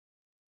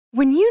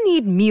When you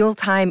need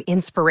mealtime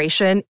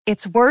inspiration,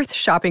 it's worth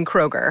shopping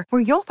Kroger,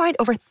 where you'll find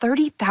over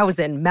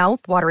 30,000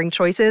 mouth-watering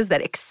choices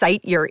that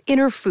excite your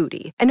inner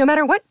foodie. And no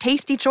matter what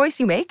tasty choice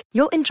you make,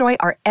 you'll enjoy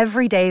our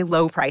everyday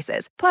low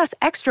prices, plus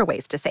extra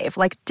ways to save,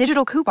 like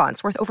digital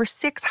coupons worth over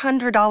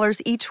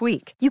 $600 each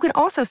week. You can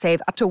also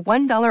save up to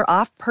 $1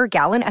 off per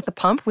gallon at the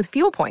pump with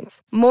fuel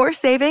points. More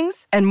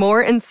savings and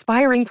more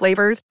inspiring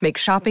flavors make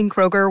shopping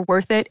Kroger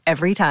worth it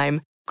every time.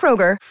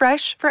 Kroger,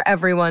 fresh for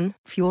everyone.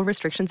 Fuel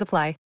restrictions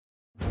apply.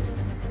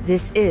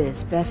 This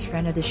is Best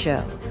Friend of the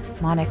Show,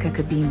 Monica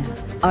Cabina,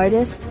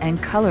 artist and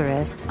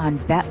colorist on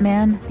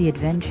Batman: The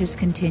Adventures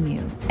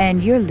Continue.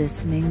 And you're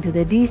listening to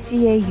the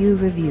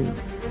DCAU Review,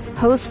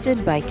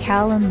 hosted by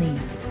Cal and Liam,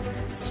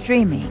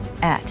 streaming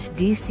at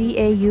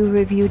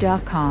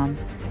dcaureview.com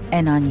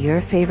and on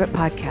your favorite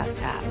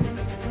podcast app.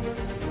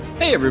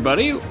 Hey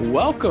everybody,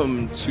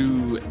 welcome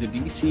to the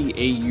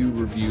DCAU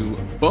Review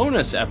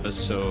bonus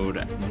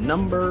episode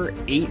number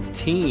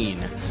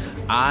 18.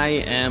 I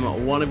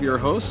am one of your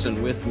hosts,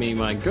 and with me,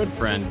 my good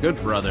friend, good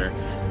brother,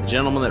 the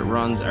gentleman that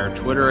runs our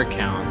Twitter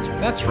account.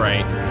 That's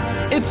right,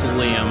 it's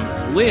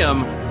Liam.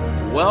 Liam,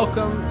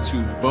 welcome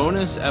to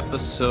bonus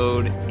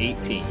episode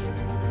 18.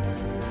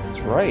 That's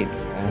right,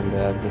 and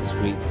this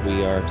week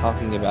we are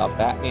talking about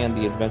Batman: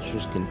 The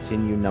Adventures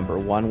Continue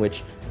 #1,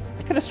 which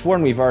I could have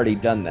sworn we've already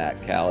done that,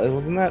 Cal.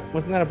 Wasn't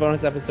that a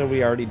bonus episode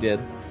we already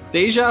did?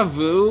 Deja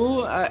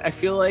vu. I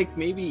feel like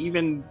maybe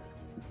even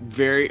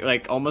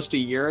almost a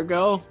year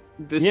ago.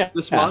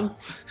 This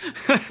month.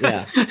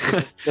 Yeah,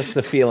 just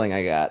the feeling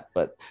I got.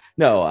 But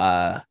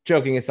no,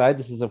 joking aside,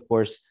 this is of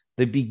course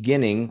the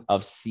beginning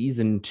of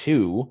season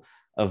 2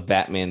 of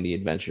Batman: The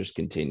Adventures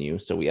Continue.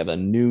 So we have a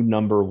new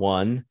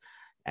 #1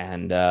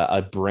 and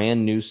a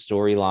brand new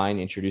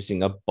storyline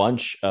introducing a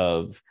bunch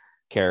of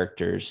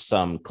characters,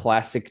 some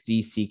classic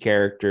DC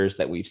characters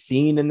that we've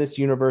seen in this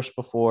universe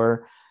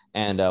before,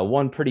 and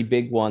one pretty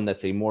big one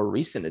that's a more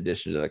recent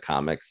addition to the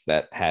comics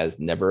that has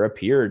never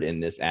appeared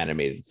in this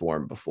animated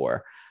form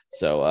before.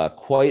 So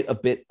quite a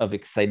bit of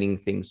exciting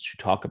things to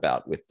talk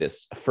about with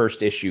this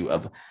first issue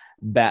of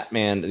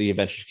Batman: The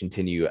Adventures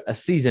Continue,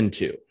 season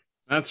 2.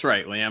 That's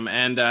right, Liam.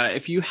 And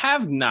if you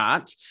have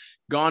not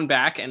gone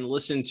back and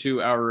listened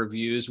to our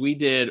reviews, we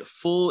did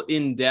full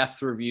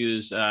in-depth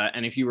reviews.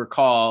 And if you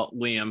recall,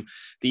 Liam,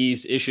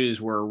 these issues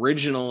were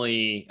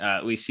originally,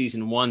 at least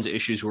season 1's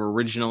issues were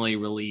originally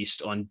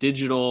released on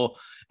digital.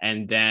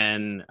 And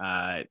then,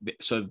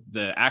 so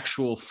the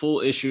actual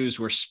full issues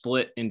were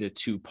split into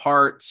 2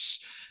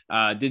 parts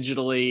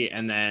digitally,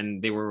 and then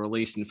they were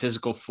released in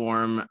physical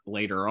form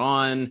later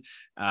on.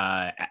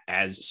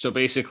 So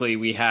basically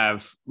we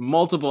have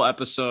multiple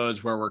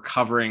episodes where we're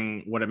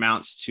covering what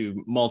amounts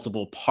to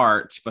multiple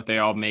parts, but they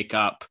all make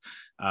up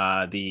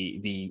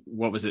the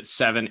what was it,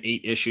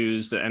 7-8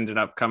 issues that ended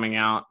up coming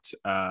out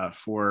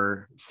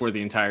for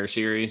the entire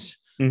series.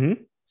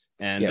 Mm-hmm.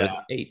 And it was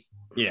 8.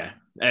 Yeah,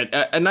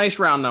 a nice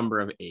round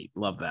number of 8.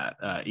 Love that,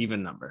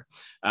 even number.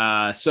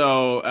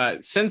 So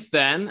since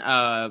then,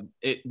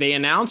 they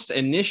announced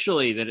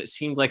initially that it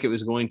seemed like it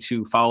was going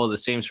to follow the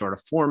same sort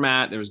of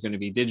format. There was going to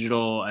be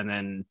digital, and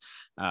then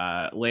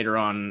later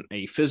on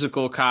a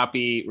physical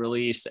copy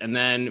released. And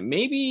then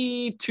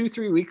maybe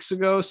 2-3 weeks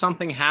ago,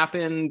 something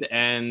happened,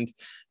 and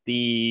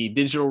the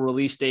digital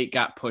release date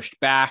got pushed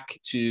back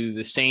to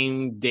the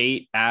same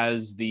date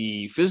as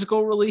the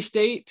physical release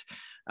date.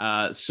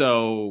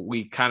 So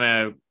we kind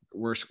of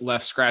were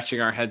left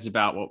scratching our heads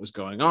about what was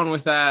going on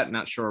with that.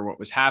 Not sure what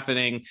was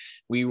happening.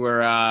 We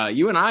were,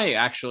 you and I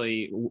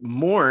actually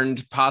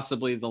mourned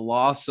possibly the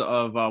loss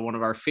of one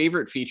of our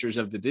favorite features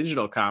of the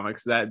digital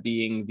comics, that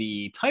being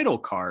the title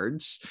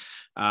cards,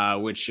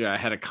 which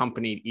had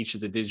accompanied each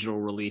of the digital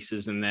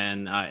releases. And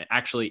then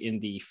actually in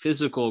the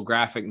physical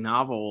graphic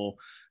novel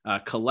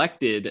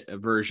collected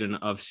version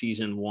of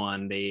season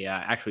 1, they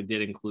actually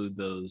did include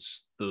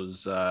those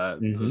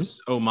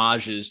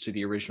homages to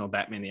the original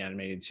Batman the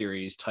Animated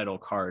Series title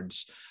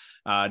cards.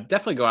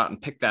 Definitely go out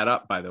and pick that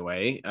up, by the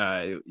way.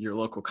 Your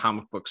local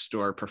comic book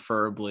store,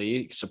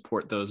 preferably.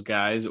 Support those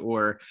guys,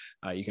 or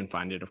you can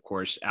find it, of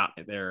course, out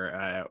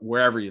there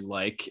wherever you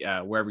like,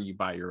 wherever you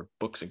buy your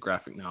books and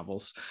graphic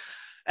novels.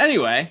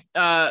 Anyway,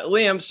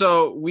 Liam,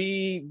 so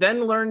we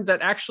then learned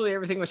that actually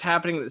everything was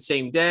happening the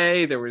same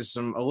day. There was a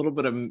little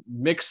bit of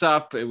mix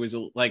up. It was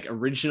like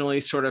originally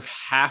sort of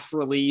half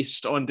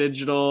released on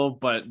digital,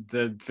 but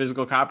the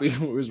physical copy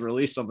was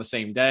released on the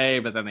same day,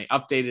 but then they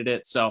updated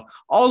it. So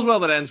all's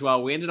well that ends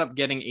well. We ended up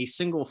getting a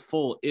single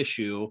full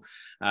issue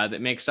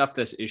that makes up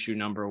this issue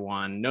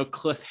 #1. No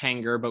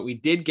cliffhanger, but we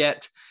did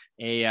get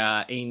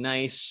a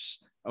nice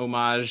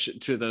homage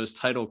to those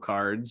title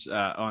cards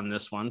on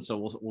this one.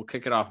 So we'll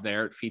kick it off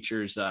there. It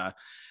features a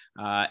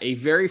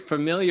very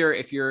familiar,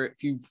 if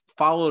you've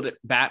followed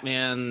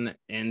Batman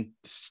and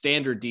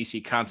standard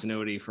DC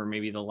continuity for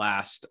maybe the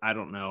last, I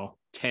don't know,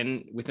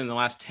 within the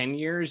last 10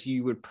 years,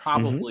 you would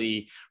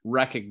probably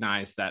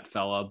recognize that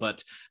fella.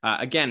 But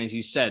again, as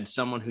you said,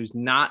 someone who's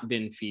not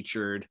been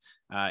featured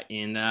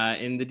in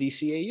the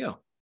DCAU.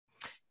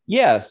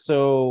 Yeah,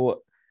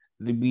 so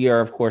we are,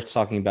 of course,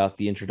 talking about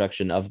the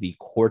introduction of the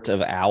Court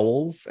of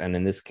Owls, and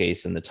in this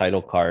case, in the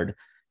title card,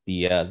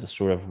 the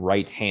sort of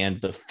right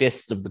hand, the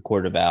fist of the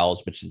Court of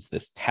Owls, which is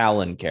this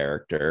Talon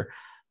character.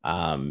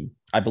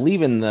 I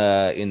believe in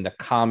the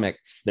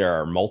comics there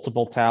are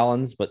multiple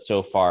Talons, but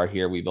so far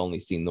here we've only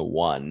seen the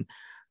one.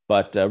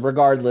 But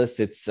regardless,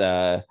 it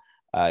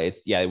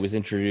was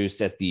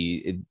introduced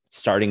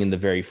starting in the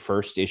very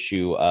first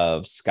issue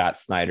of Scott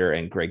Snyder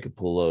and Greg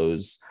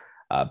Capullo's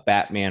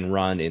Batman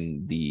run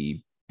in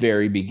the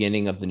very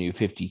beginning of the New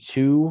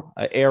 52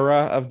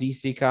 era of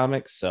DC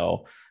Comics.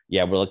 So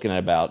yeah, we're looking at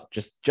about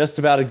just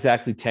about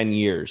exactly 10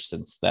 years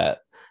since that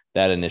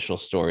initial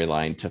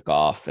storyline took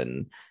off,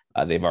 and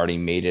they've already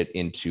made it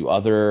into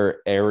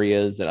other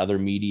areas and other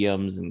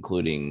mediums,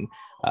 including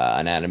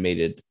an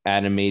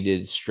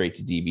animated straight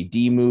to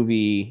DVD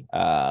movie,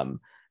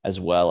 as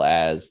well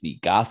as the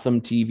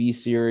Gotham TV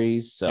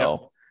series.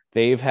 So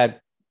they've had.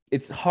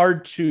 It's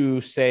hard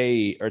to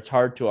say, or it's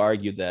hard to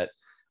argue that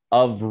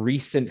of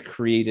recent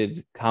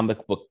created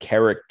comic book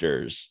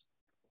characters,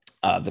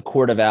 the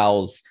Court of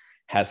Owls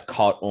has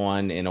caught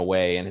on in a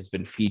way and has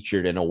been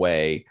featured in a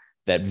way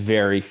that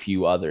very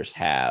few others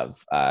have,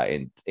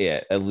 at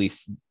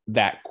least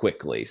that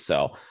quickly.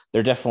 So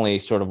they're definitely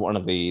sort of one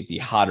of the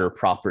hotter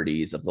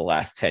properties of the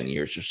last 10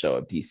 years or so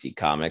of DC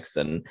Comics,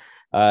 and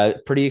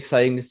pretty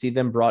exciting to see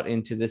them brought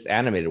into this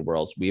animated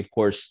world. We, of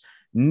course,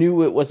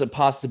 knew it was a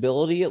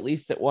possibility, at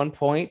least at one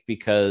point,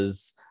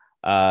 because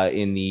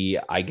in the,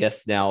 I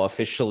guess now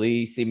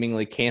officially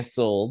seemingly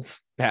canceled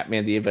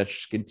Batman the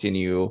Adventures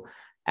Continue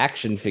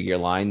action figure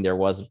line, there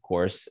was, of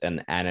course,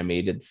 an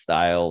animated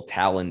style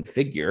Talon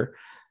figure.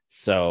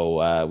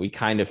 So we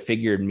kind of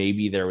figured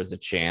maybe there was a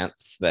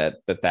chance that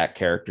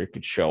character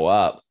could show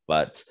up.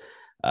 But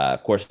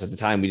of course, at the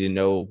time, we didn't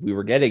know we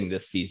were getting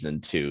this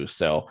season 2.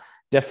 So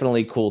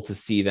definitely cool to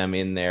see them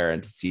in there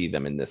and to see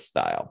them in this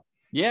style.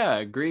 Yeah,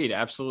 agreed.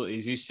 Absolutely.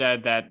 As you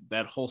said,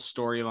 that whole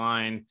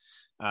storyline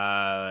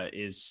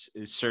is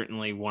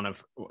certainly one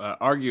of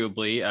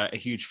arguably a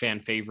huge fan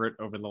favorite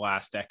over the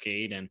last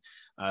decade, and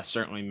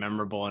certainly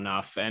memorable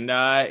enough. And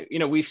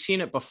we've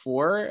seen it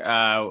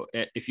before.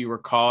 If you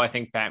recall, I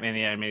think Batman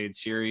the Animated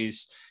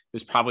Series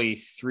was probably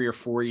 3 or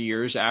 4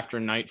 years after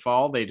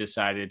Nightfall. They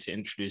decided to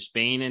introduce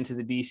Bane into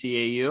the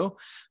DCAU.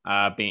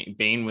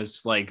 Bane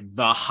was like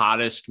the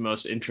hottest,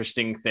 most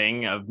interesting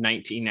thing of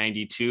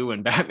 1992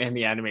 when Batman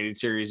the Animated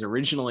Series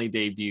originally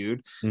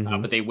debuted,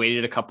 but they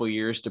waited a couple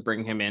years to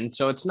bring him in.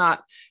 So it's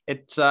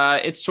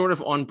sort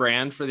of on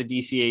brand for the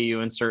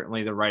DCAU and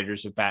certainly the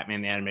writers of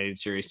Batman the Animated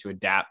Series to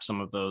adapt some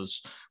of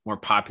those more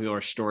popular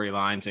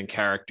storylines and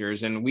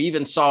characters. And we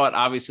even saw it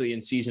obviously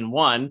in season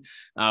 1,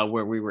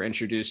 where we were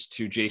introduced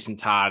to Jason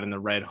Todd and the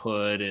Red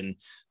Hood and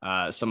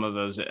some of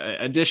those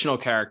additional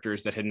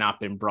characters that had not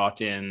been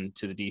brought in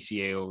to the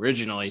DCAU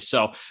originally.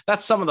 So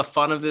that's some of the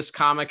fun of this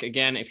comic.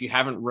 Again, if you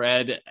haven't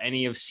read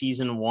any of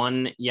season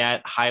 1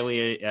 yet,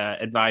 highly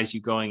advise you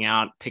going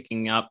out,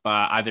 picking up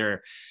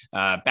either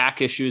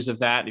back issues of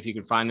that, if you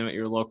can find them at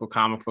your local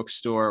comic book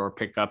store, or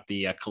pick up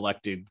the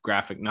collected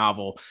graphic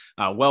novel.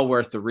 Well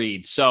worth the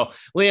read. So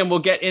Liam, we'll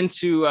get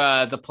into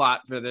the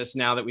plot for this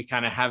now that we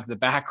kind of have the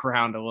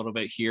background a little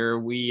bit here.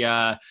 We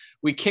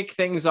kick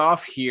things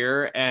off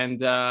here, and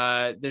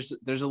there's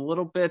a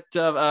little bit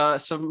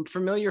of some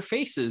familiar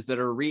faces that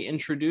are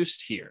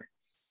reintroduced here.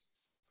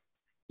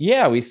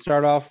 Yeah, we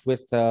start off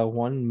with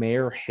one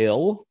Mayor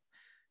Hill,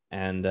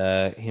 and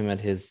him at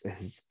his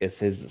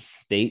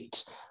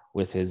estate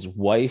with his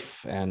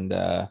wife, and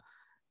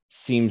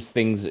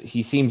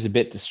he seems a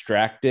bit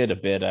distracted, a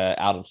bit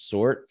out of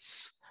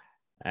sorts.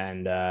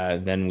 And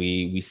then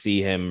we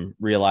see him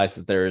realize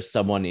that there is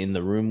someone in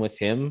the room with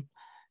him,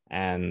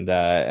 and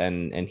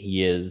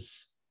he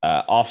is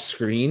off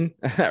screen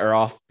or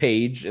off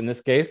page in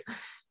this case.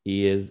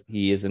 He is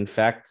in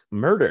fact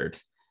murdered.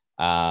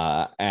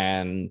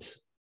 And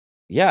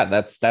yeah,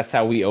 that's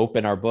how we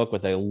open our book,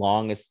 with a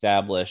long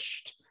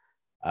established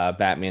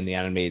Batman the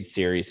Animated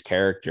Series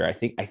character. I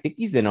think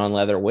he's in On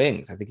Leather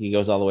Wings. I think he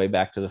goes all the way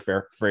back to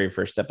the very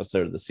first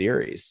episode of the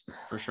series.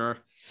 For sure.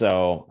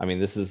 So,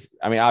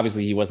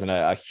 obviously he wasn't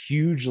a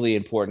hugely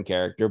important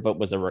character, but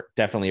was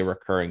definitely a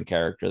recurring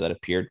character that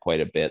appeared quite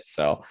a bit.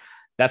 So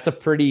that's a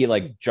pretty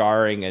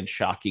jarring and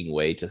shocking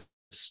way to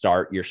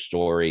start your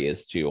story,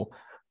 is to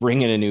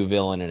bring in a new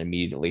villain and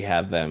immediately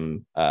have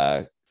them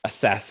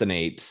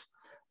assassinate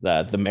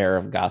the mayor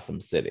of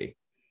Gotham City.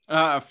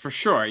 For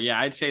sure. Yeah,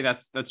 I'd say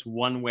that's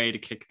one way to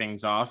kick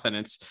things off. And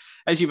it's,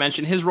 as you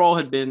mentioned, his role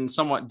had been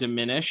somewhat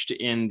diminished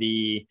in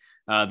the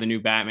new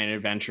Batman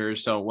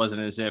Adventures. So it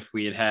wasn't as if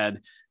we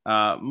had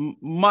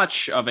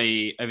much of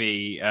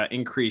a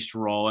increased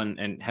role,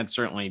 and had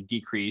certainly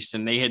decreased.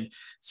 And they had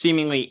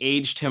seemingly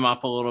aged him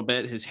up a little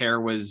bit. His hair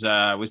was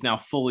now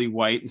fully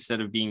white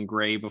instead of being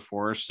gray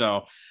before.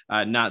 So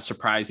not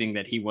surprising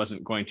that he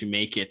wasn't going to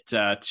make it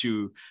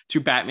to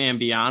Batman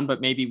Beyond.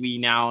 But maybe we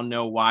now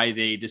know why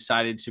they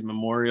decided to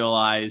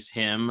memorialize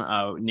him,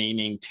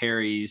 naming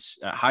Terry's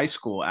high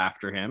school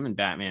after him in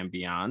Batman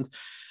Beyond.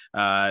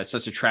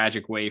 such a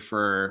tragic way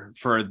for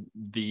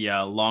the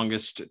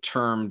longest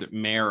termed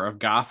mayor of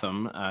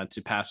Gotham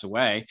to pass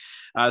away.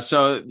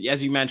 So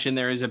as you mentioned,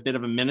 there is a bit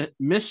of a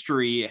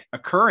mystery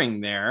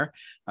occurring there.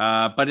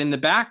 But in the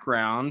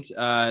background,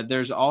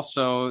 there's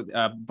also,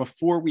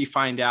 before we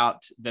find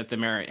out that the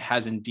mayor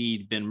has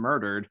indeed been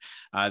murdered,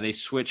 they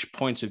switch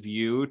points of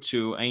view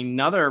to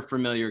another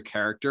familiar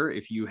character.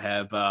 If you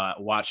have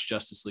watched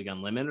Justice League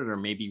Unlimited or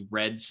maybe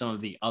read some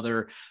of the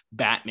other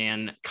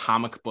Batman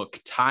comic book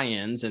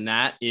tie-ins, and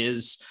that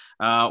is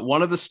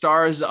one of the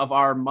stars of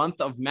our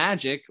month of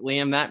magic,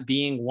 Liam, that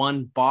being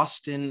one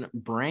Boston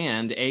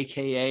Brand,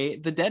 aka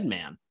the Dead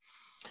Man.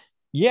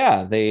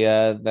 Yeah,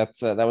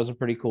 that was a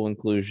pretty cool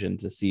inclusion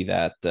to see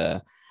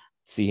that,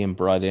 see him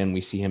brought in.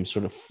 We see him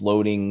sort of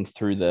floating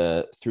through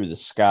the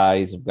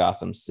skies of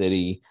Gotham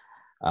City.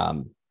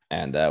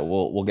 And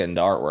we'll get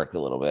into artwork a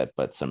little bit,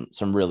 but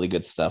some really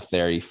good stuff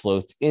there. He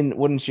floats in,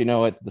 wouldn't you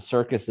know it, the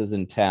circus is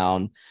in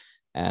town,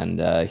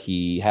 and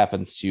he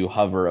happens to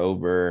hover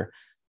over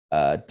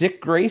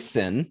Dick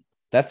Grayson.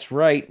 That's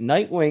right,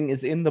 Nightwing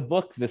is in the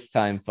book this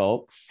time,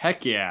 folks.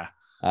 Heck yeah.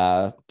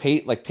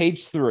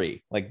 Page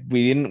 3. Like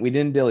we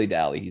didn't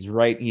dilly-dally. He's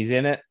right, he's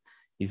in it.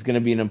 He's going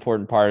to be an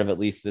important part of at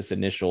least this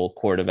initial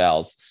Court of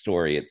Owls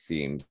story, it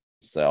seems.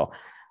 So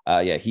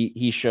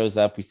he shows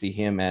up. We see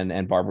him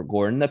and Barbara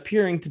Gordon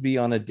appearing to be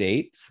on a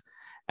date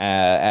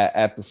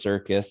at the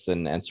circus,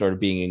 and sort of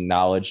being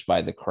acknowledged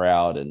by the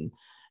crowd, and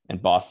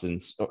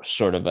Boston's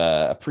sort of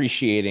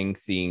appreciating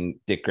seeing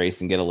Dick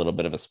Grayson get a little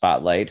bit of a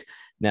spotlight.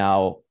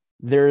 Now,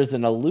 there is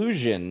an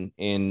allusion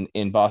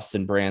in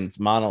Boston Brand's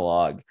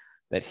monologue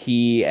that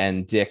he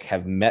and Dick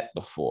have met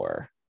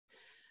before.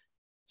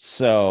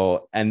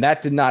 So, and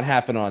that did not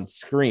happen on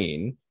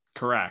screen.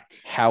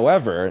 Correct.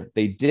 However,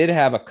 they did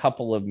have a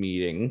couple of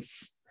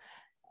meetings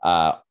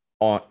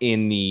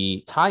in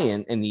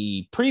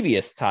the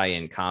previous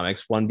tie-in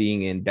comics, one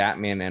being in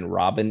Batman and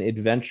Robin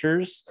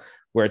Adventures,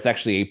 where it's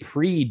actually a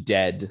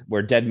pre-Dead,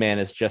 where Deadman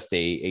is just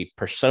a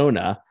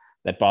persona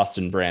that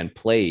Boston Brand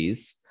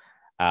plays.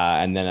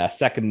 And then a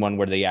second one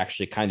where they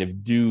actually kind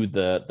of do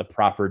the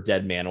proper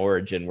Deadman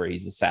origin, where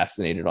he's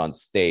assassinated on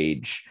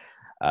stage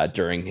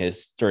during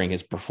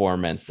his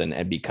performance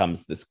and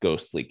becomes this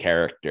ghostly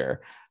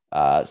character.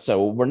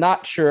 So we're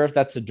not sure if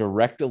that's a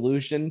direct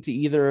allusion to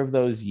either of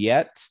those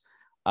yet.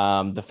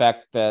 The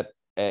fact that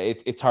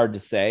it's hard to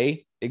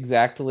say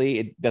exactly.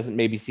 It doesn't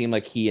maybe seem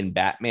like he and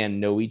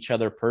Batman know each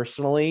other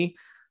personally.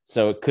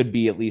 So it could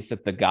be at least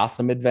that the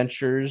Gotham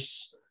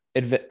Adventures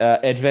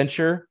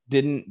adventure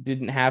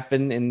didn't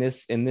happen in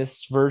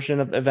this version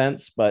of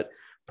events, but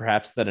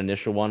perhaps that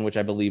initial one, which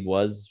I believe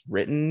was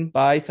written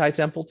by Ty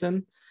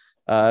Templeton,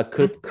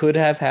 could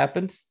have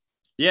happened.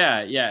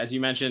 Yeah. As you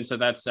mentioned, so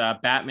that's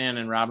Batman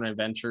and Robin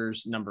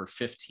Adventures number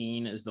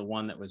 15 is the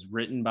one that was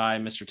written by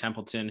Mr.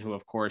 Templeton, who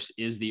of course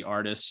is the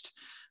artist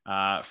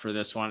for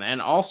this one.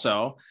 And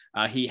also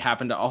he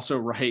happened to also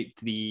write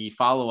the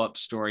follow-up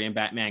story in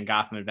Batman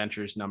Gotham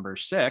Adventures number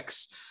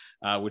 6,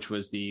 which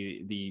was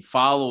the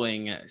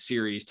following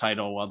series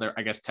title. Well,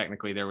 I guess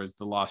technically there was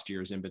the Lost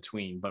Years in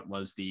between, but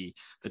was the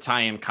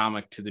tie-in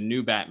comic to the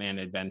new Batman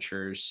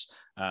Adventures,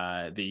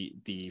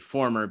 the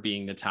former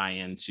being the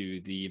tie-in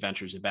to the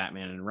Adventures of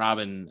Batman and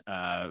Robin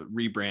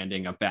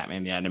rebranding of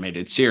Batman the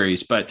Animated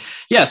Series. But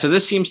yeah, so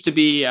this seems to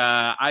be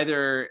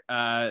either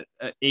a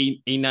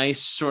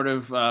nice sort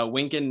of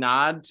wink and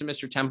nod to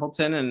Mr.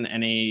 Templeton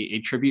and a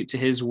tribute to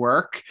his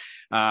work,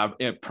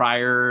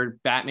 prior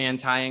Batman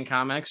tie-in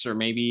comics, or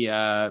maybe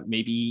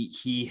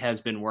he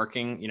has been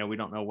working. We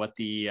don't know what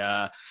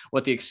the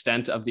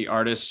extent of the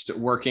artist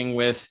working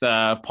with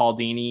Paul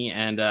Dini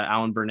and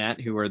Alan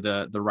Burnett, who are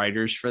the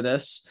writers for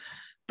this.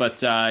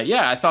 But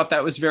I thought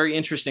that was very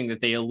interesting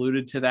that they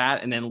alluded to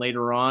that. And then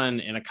later on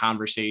in a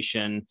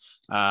conversation,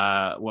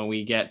 when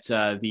we get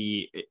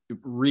the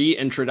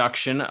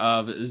reintroduction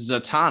of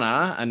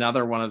Zatanna,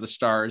 another one of the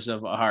stars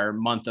of our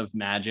month of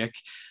magic,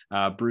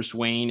 Bruce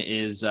Wayne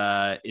is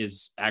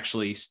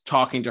actually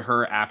talking to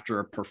her after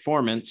a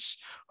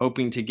performance,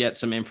 hoping to get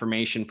some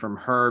information from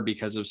her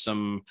because of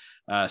some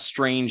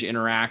strange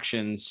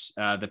interactions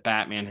that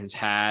Batman has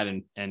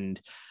had,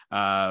 and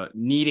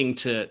needing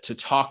to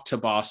talk to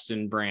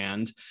Boston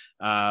Brand.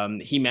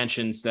 He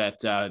mentions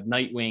that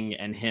Nightwing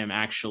and him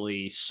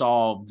actually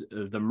solved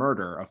the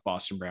murder of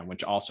Boston Brand,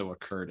 which also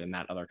occurred in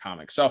that other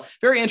comic. So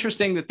very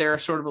interesting that they're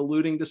sort of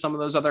alluding to some of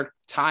those other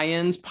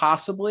tie-ins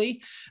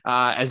possibly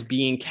as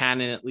being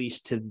canon, at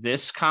least to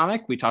this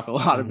comic. We talk a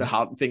lot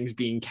about things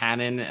being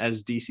canon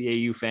as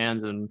DCAU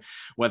fans and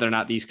whether or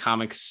not these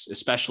comics,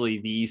 especially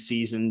these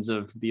seasons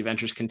of the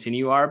Adventures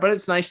Continue, are, but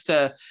it's nice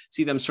to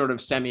see them sort of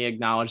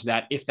semi-acknowledge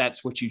that if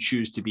that's what you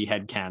choose to be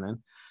headcanon.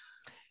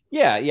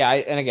 Yeah.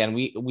 And again,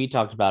 we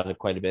talked about it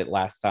quite a bit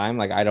last time.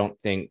 Like, I don't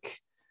think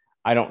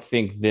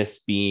this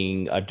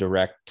being a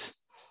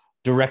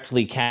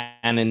directly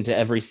canon to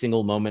every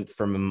single moment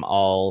from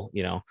all,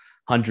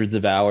 hundreds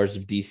of hours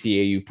of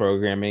DCAU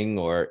programming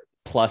or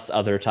plus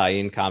other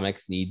tie-in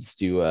comics needs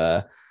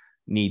to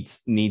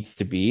needs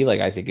to be.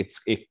 Like, I think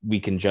we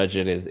can judge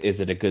it as, is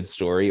it a good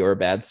story or a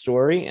bad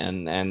story,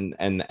 and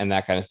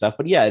that kind of stuff.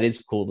 But yeah, it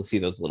is cool to see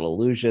those little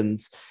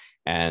allusions,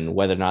 and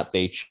whether or not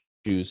they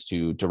choose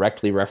to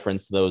directly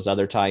reference those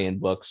other tie-in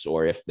books,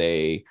 or if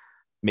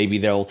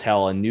they'll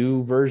tell a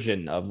new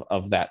version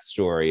of that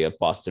story of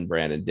Boston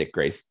Brand and Dick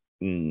Grayson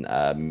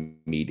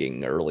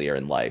meeting earlier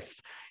in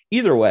life.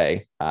 Either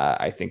way,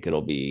 I think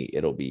it'll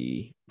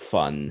be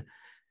fun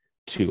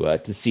to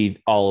see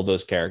all of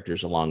those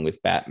characters along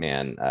with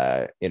Batman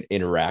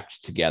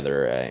interact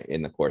together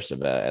in the course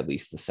of at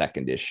least the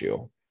second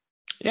issue.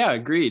 Yeah,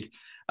 agreed.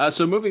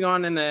 So moving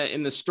on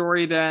in the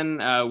story,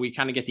 then we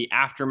kind of get the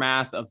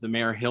aftermath of the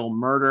Mayor Hill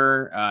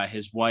murder.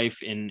 His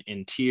wife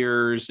in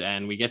tears,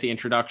 and we get the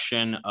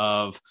introduction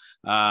of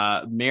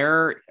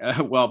Mayor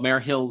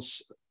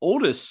Hill's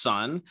oldest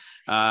son.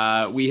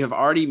 We have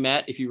already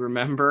met, if you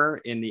remember,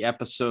 in the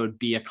episode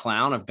 "Be a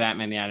Clown" of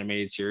Batman the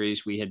Animated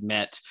Series. We had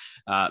met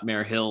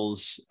Mayor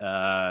Hill's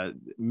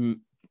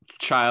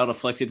child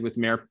afflicted with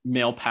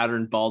male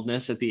pattern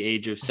baldness at the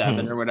age of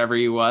 7 or whatever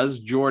he was,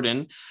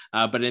 Jordan.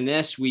 But in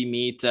this, we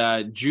meet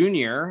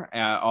Junior,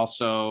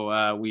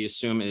 also we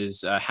assume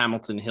is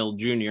Hamilton Hill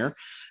Jr.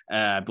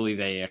 I believe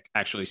they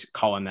actually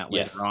call him that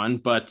later on.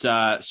 But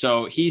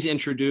so he's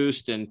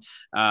introduced, and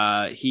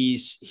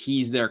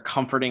he's there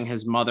comforting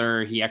his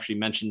mother. He actually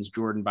mentions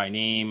Jordan by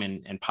name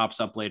and pops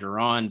up later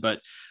on.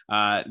 But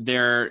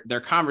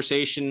their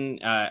conversation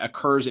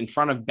occurs in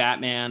front of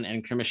Batman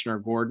and Commissioner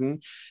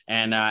Gordon.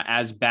 And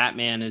as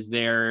Batman is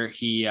there,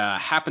 he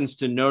happens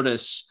to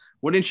notice,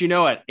 wouldn't you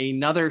know it,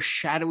 another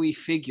shadowy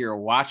figure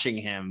watching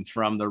him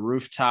from the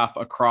rooftop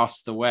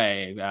across the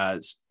way.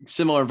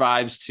 Similar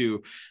vibes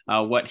to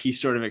what he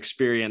sort of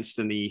experienced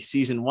in the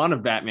season 1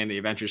 of Batman: The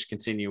Adventures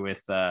Continue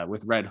with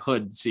Red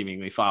Hood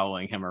seemingly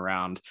following him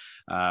around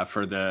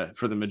for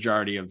the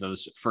majority of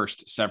those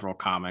first several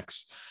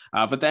comics.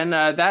 But then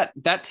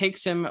that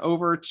takes him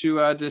over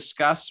to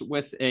discuss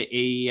with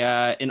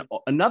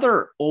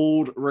another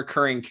old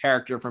recurring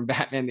character from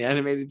Batman the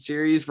Animated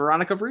Series,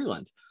 Veronica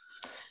Vreeland.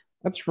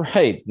 That's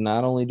right.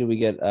 Not only do we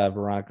get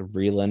Veronica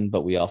Vreeland,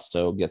 but we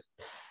also get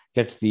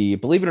the,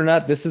 believe it or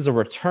not, this is the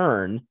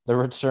return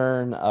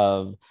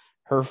of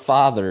her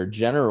father,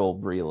 General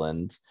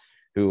Vreeland,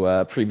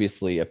 who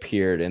previously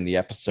appeared in the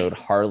episode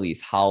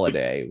Harley's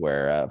Holiday,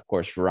 where, of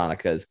course,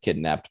 Veronica is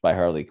kidnapped by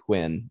Harley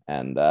Quinn,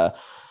 and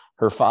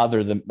her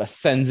father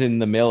sends in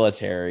the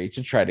military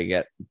to try to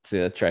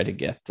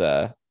get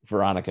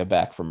Veronica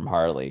back from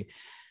Harley.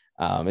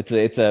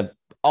 It's a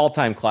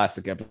all-time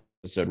classic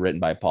episode written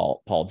by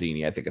Paul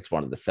Dini. I think it's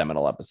one of the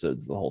seminal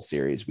episodes of the whole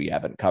series. We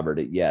haven't covered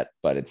it yet,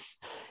 but it's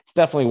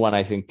definitely one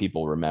I think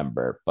people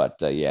remember. But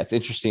yeah, it's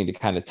interesting to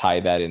kind of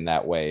tie that in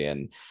that way,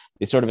 and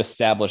they sort of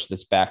establish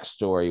this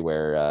backstory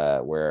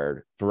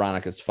where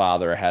Veronica's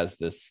father has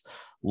this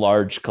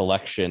large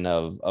collection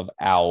of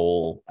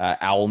owl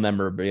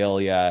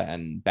memorabilia,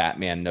 and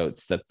Batman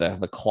notes that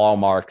the claw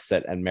marks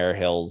at Mayor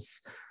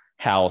Hill's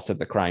house at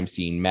the crime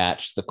scene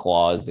match the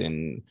claws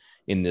in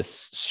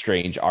this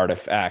strange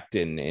artifact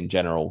in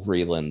General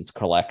Vreeland's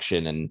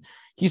collection. And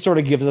he sort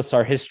of gives us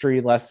our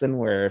history lesson,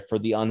 where for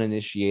the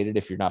uninitiated,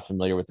 if you're not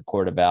familiar with the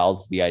Court of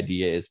Owls, the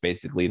idea is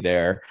basically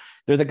they're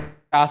the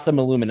Gotham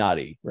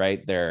Illuminati,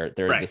 right? They're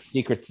right. The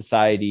secret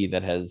society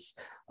that has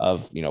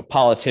of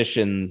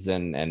politicians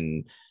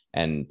and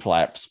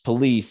perhaps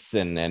police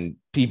and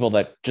people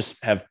that just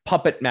have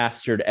puppet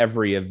mastered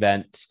every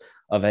event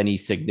of any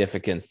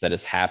significance that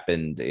has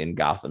happened in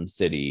Gotham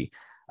City,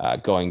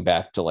 going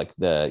back to like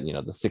the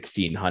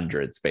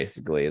 1600s,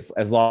 basically.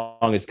 As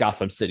long as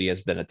Gotham City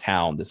has been a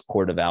town, this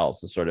Court of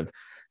Owls has sort of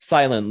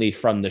silently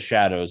from the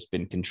shadows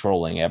been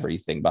controlling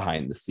everything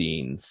behind the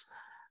scenes.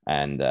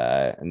 And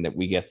that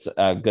we get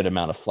a good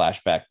amount of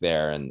flashback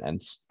there, and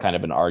kind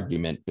of an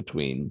argument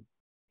between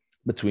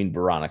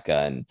Veronica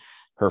and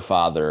her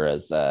father,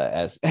 as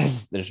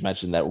there's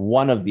mentioned that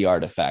one of the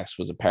artifacts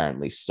was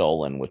apparently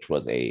stolen, which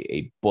was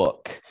a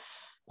book.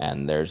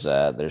 And there's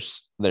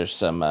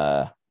some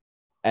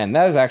and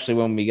that is actually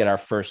when we get our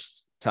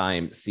first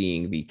time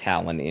seeing the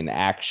Talon in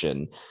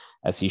action,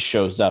 as he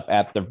shows up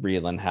at the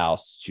Vreeland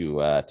house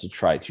to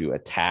try to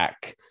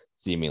attack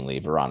seemingly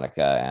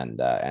Veronica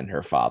and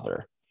her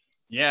father.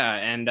 Yeah,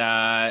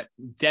 and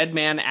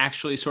Deadman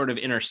actually sort of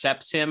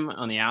intercepts him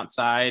on the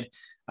outside.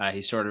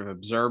 He's sort of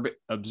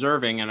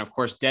observing, and of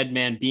course,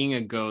 Deadman, being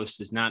a ghost,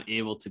 is not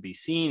able to be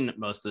seen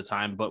most of the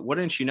time. But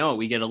wouldn't you know it,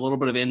 we get a little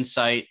bit of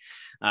insight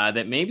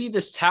that maybe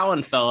this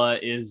Talon fella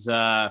is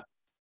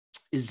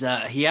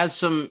he has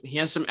some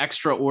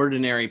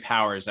extraordinary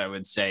powers, I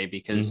would say,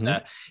 because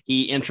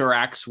he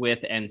interacts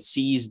with and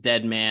sees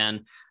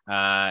Deadman,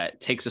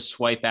 takes a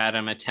swipe at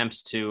him,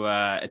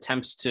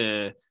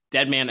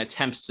 Deadman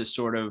attempts to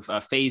sort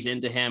of phase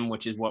into him,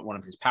 which is what one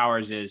of his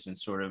powers is, and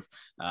sort of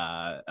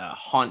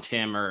haunt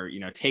him, or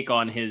take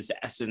on his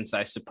essence,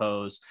 I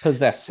suppose.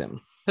 Possess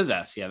him.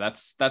 Possess, yeah,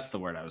 that's the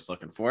word I was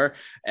looking for.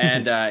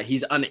 And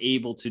he's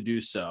unable to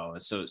do so,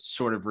 so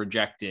sort of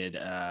rejected,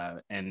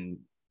 and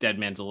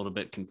Deadman's a little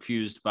bit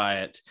confused by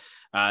it.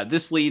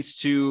 This leads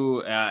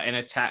to an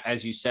attack.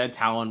 As you said,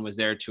 Talon was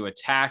there to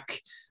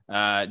attack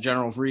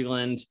General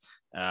Vreeland.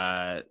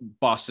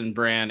 Boston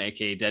Brand,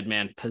 aka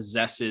Deadman,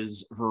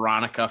 possesses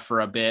Veronica for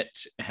a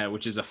bit,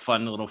 which is a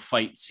fun little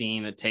fight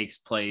scene that takes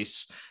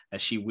place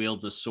as she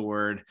wields a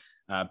sword.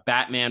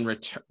 Batman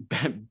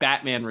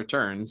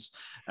returns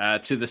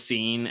to the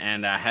scene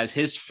and has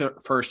his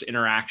first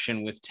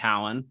interaction with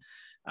Talon,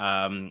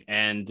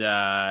 and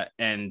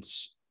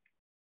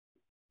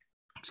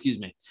excuse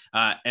me.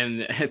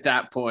 And at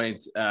that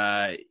point,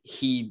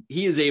 he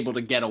is able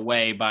to get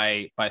away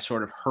by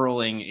sort of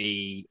hurling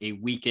a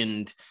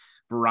weakened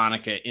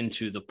Veronica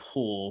into the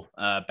pool.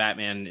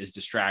 Batman is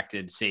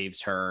distracted,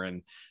 saves her,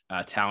 and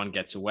Talon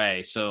gets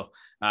away. So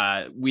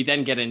we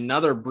then get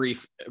another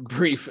brief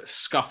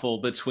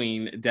scuffle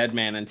between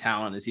Deadman and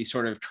Talon as he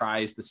sort of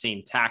tries the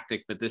same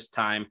tactic, but this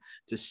time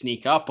to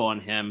sneak up on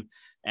him.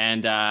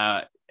 And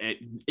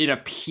it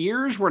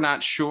appears, we're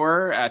not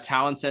sure.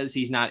 Talon says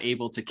he's not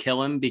able to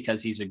kill him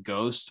because he's a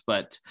ghost,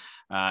 but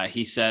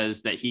he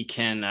says that he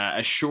can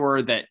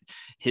assure that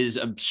his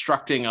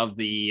obstructing of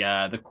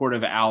the Court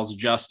of Owl's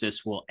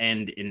justice will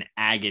end in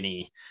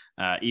agony,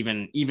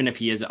 even if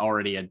he is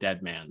already a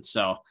dead man.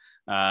 So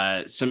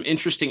some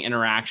interesting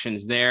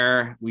interactions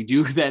there. We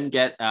do then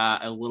get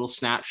a little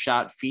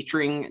snapshot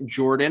featuring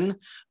Jordan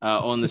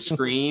on the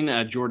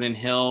screen, Jordan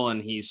Hill,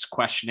 and he's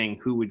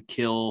questioning who would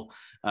kill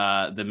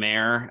the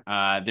mayor.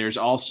 There's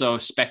also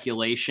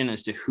speculation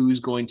as to who's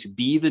going to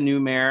be the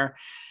new mayor.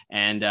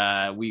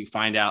 And we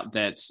find out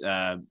that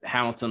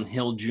Hamilton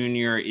Hill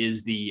Jr.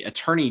 is the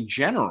attorney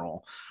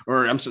general,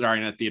 or I'm sorry,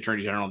 not the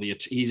attorney general.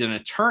 He's an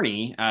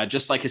attorney,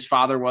 just like his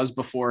father was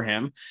before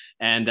him.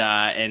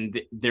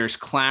 And there's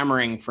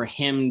clamoring for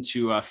him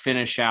to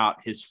finish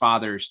out his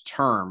father's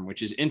term,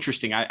 which is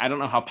interesting. I don't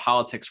know how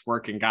politics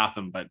work in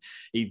Gotham, but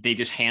they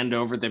just hand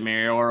over the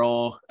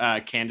mayoral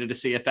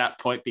candidacy at that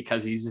point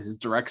because he's his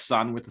direct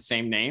son with the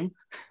same name.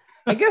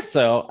 I guess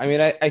so. I mean,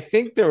 I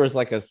think there was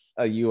like a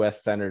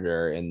U.S.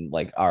 senator in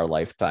like our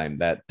lifetime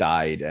that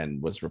died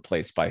and was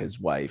replaced by his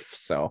wife.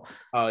 So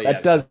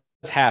that does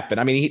happen.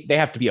 I mean, they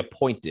have to be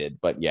appointed,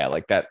 but yeah,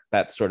 like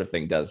that sort of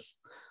thing does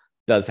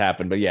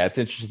happen. But yeah, it's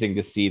interesting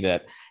to see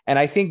that. And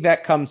I think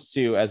that comes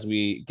to, as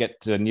we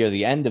get to near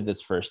the end of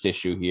this first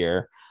issue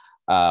here,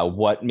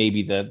 what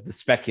maybe the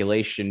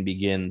speculation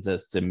begins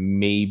as to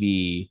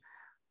maybe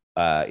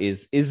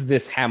is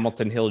this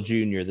Hamilton Hill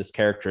Jr., this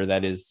character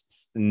that is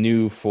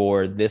new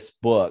for this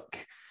book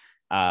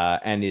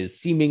and is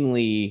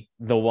seemingly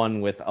the one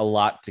with a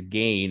lot to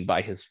gain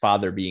by his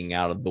father being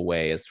out of the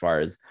way as far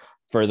as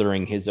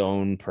furthering his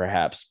own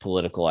perhaps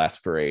political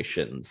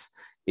aspirations.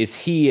 Is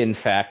he in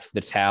fact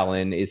the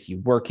Talon? Is he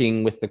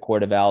working with the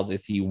Court of Owls?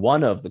 Is he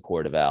one of the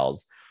Court of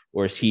Owls?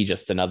 Or is he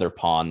just another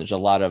pawn? There's a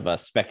lot of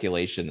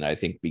speculation that I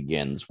think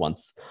begins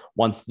once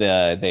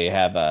they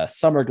have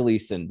Summer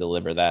Gleason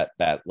deliver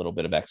that little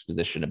bit of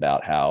exposition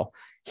about how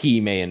he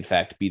may in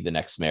fact be the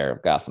next mayor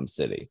of Gotham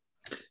City.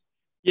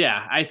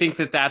 Yeah, I think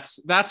that's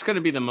going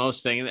to be the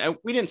most thing.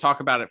 We didn't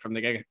talk about it from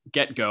the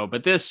get-go,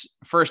 but this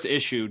first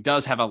issue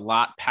does have a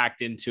lot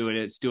packed into it.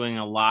 It's doing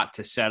a lot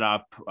to set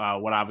up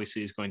what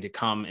obviously is going to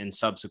come in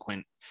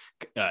subsequent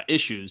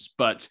issues,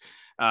 but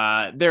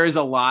there is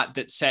a lot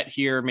that's set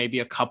here, maybe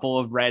a couple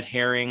of red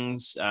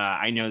herrings.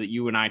 I know that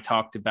you and I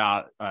talked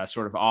about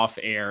sort of off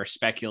air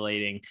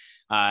speculating.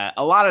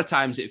 A lot of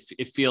times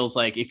it feels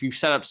like if you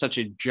set up such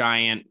a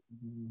giant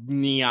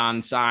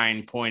neon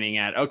sign pointing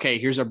at, okay,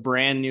 here's a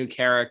brand new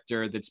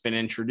character that's been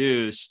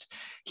introduced,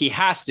 he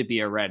has to be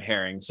a red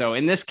herring. So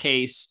in this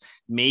case,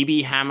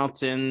 maybe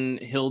Hamilton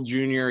Hill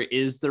Jr.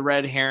 is the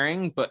red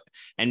herring,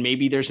 and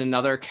maybe there's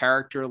another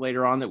character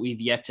later on that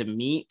we've yet to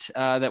meet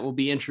that will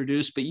be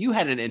introduced. But you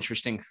had an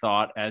interesting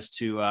thought as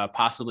to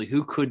possibly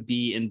who could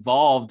be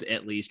involved,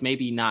 at least,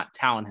 maybe not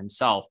Talon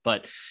himself,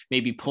 but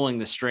maybe pulling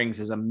the strings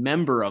as a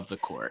member of the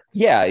court.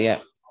 Yeah.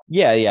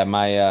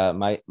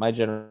 My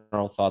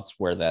general thoughts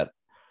were that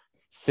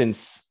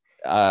since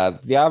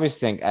the obvious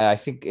thing, I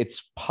think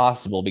it's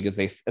possible because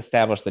they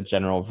established that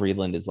General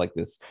Vreeland is like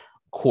this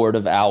Court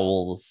of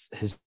Owls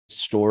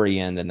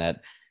historian, and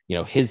that, you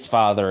know, his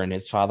father and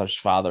his father's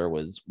father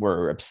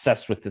were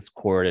obsessed with this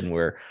court, and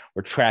we're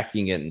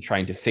tracking it and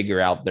trying to figure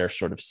out their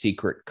sort of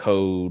secret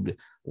code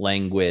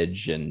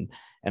language and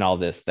all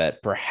this,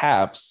 that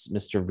perhaps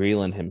Mr.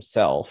 Vreeland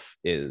himself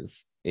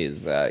is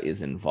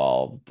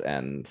involved,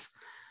 and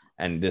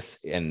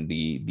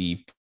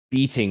the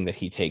beating that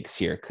he takes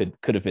here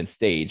could have been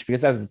staged,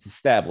 because as it's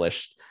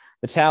established,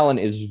 the Talon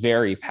is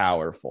very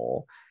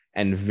powerful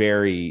and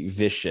very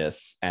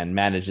vicious and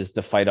manages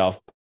to fight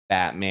off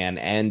Batman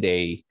and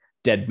a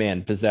dead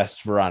man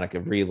possessed Veronica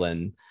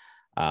Vreeland.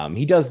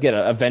 He does get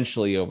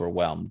eventually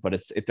overwhelmed, but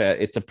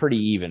it's a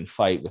pretty even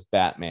fight with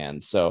Batman.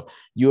 So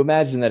you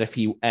imagine that if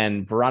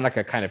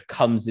Veronica kind of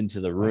comes into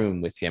the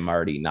room with him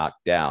already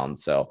knocked down.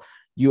 So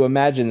you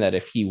imagine that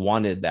if he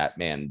wanted that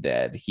man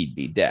dead, he'd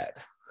be dead.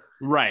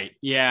 Right.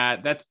 Yeah,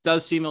 that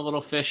does seem a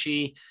little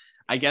fishy.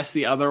 I guess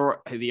the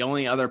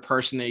only other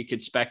person that you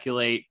could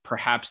speculate,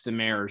 perhaps the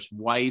mayor's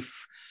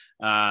wife,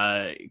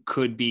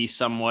 could be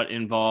somewhat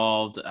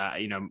involved,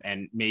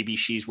 and maybe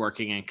she's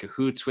working in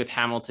cahoots with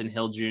Hamilton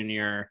Hill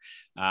Jr.,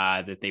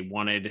 that they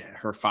wanted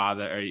her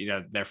father,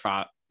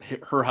 or,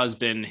 her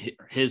husband,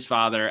 his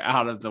father,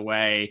 out of the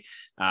way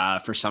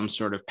for some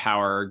sort of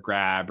power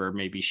grab, or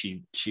maybe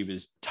she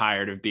was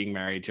tired of being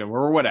married to him,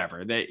 or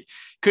whatever.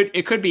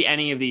 It could be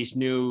any of these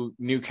new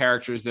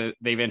characters that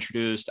they've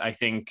introduced. I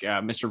think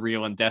Mr.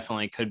 Vreeland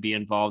definitely could be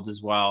involved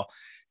as well.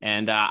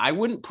 And I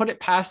wouldn't put it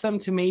past them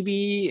to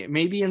maybe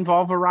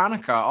involve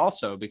Veronica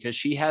also, because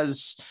she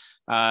has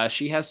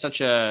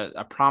such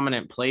a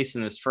prominent place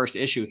in this first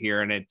issue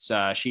here. And it's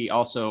she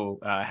also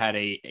had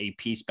a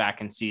piece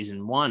back in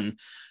season 1.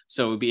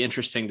 So it would be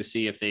interesting to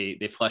see if they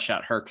flesh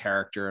out her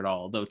character at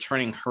all, though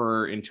turning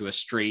her into a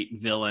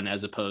straight villain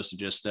as opposed to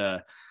just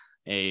a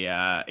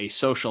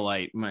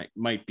socialite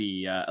might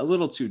be a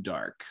little too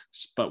dark,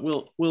 but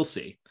we'll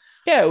see.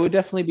 Yeah, it would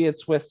definitely be a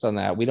twist on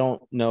that. We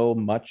don't know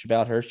much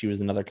about her. She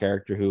was another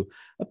character who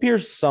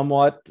appears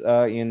somewhat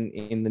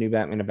in the new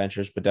Batman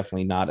Adventures, but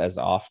definitely not as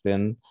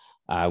often.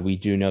 We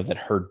do know that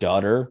her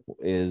daughter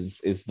is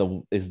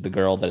the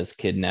girl that is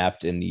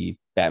kidnapped in the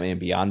Batman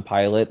Beyond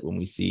pilot when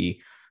we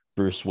see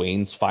Bruce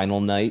Wayne's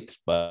final night,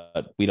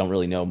 but we don't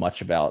really know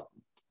much about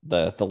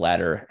the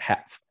latter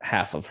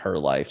half of her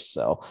life.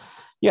 So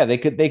yeah, they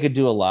could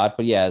do a lot.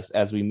 But yeah,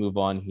 as we move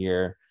on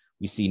here,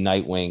 we see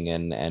Nightwing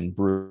and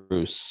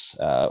Bruce.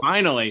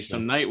 Finally,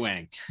 some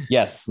Nightwing.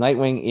 Yes,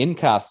 Nightwing in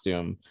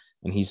costume,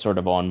 and he's sort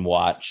of on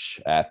watch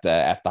at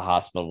the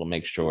hospital to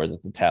make sure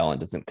that the Talon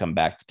doesn't come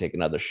back to take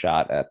another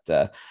shot at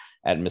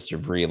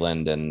Mr.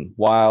 Vreeland. And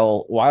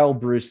while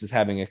Bruce is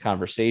having a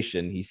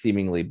conversation, he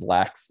seemingly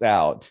blacks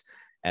out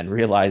and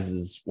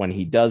realizes when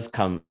he does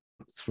come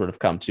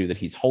to that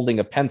he's holding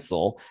a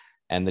pencil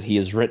and that he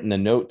has written a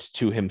note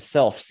to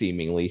himself,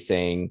 seemingly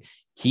saying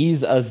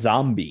he's a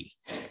zombie.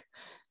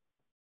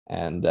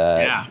 And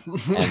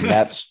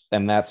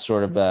and that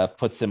sort of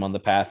puts him on the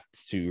path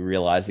to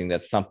realizing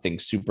that something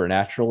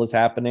supernatural is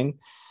happening,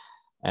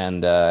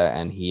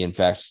 and he in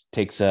fact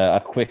takes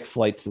a quick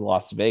flight to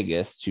Las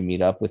Vegas to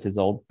meet up with his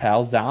old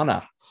pal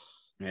Zana.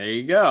 There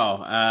you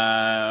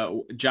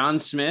go. John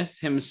Smith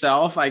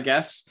himself, I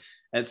guess,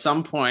 at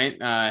some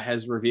point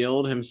has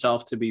revealed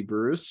himself to be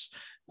Bruce,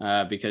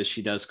 because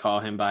she does call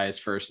him by his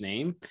first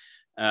name.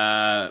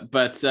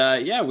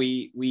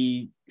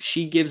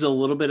 She gives a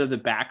little bit of the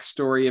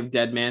backstory of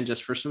Deadman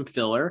just for some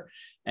filler.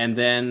 And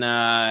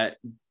then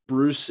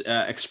Bruce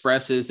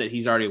expresses that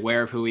he's already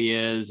aware of who he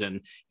is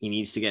and he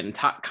needs to get in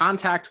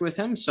contact with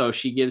him. So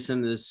she gives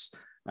him this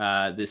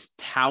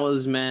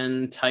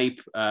talisman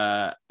type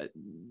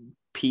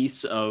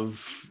piece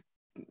of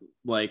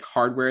like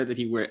hardware that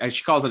he wears.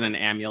 She calls it an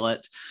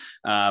amulet,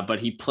 but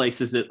he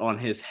places it on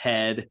his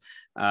head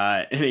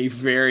in a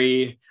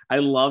very, I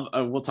love,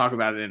 we'll talk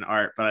about it in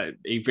art, but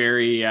a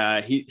very,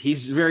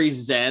 he's very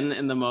zen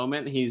in the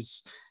moment.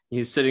 He's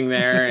sitting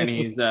there and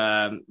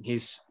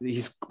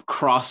he's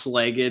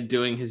cross-legged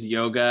doing his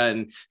yoga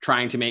and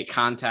trying to make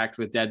contact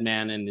with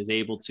Deadman, and is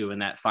able to in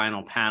that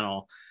final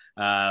panel,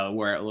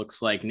 where it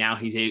looks like now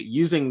he's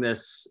using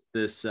this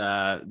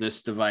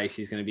device.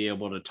 He's going to be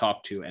able to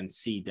talk to and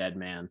see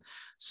Deadman.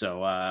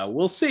 So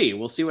we'll see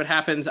what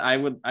happens.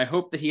 I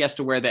hope that he has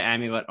to wear the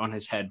amulet on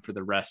his head for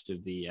the rest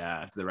of the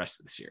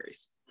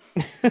series.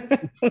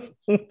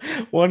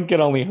 One can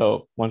only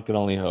hope.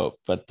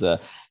 But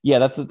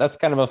yeah, that's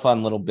kind of a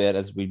fun little bit.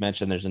 As we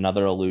mentioned, there's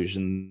another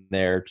allusion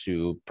there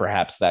to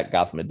perhaps that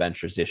Gotham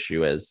Adventures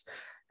issue as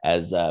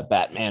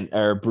Batman,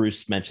 or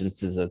Bruce mentions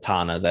to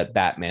Zatanna that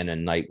Batman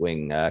and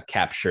Nightwing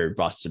captured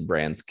Boston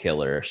Brand's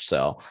killer.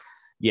 So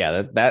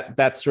yeah,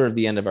 that's sort of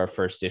the end of our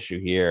first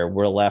issue here.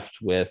 We're left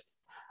with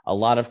a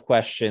lot of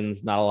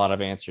questions, not a lot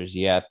of answers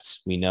yet.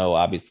 We know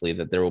obviously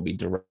that there will be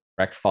direct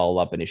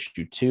follow-up in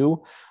issue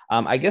 2.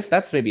 I guess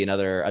that's maybe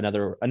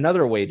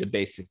another way to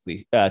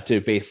basically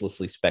to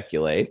baselessly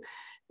speculate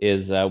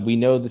is we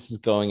know this is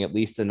going at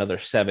least another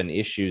 7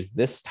 issues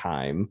this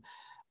time.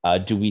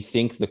 Do we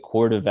think the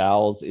Court of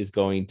Owls is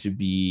going to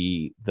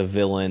be the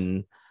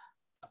villain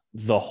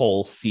the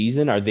whole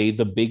season? Are they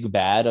the big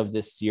bad of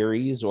this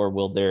series, or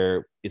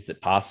is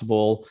it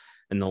possible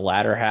in the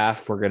latter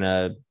half we're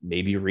gonna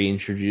maybe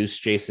reintroduce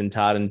Jason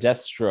Todd and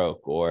Deathstroke,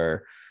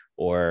 or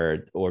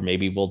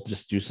maybe we'll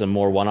just do some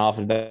more one-off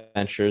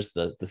adventures?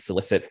 The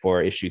solicit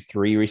for issue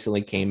 3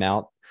 recently came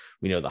out.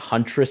 We know the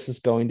Huntress is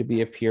going to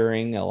be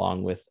appearing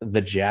along with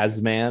the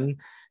Jazzman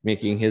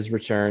making his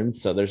return.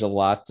 So there's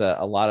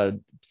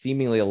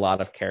seemingly a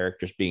lot of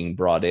characters being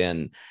brought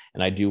in.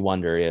 And I do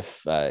wonder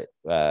if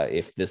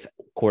this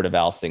Court of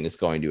Owls thing is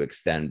going to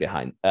extend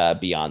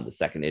beyond the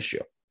second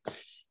issue.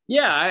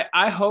 Yeah,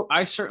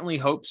 I certainly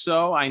hope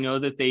so. I know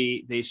that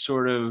they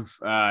sort of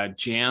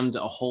jammed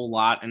a whole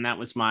lot. And that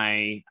was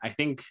I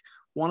think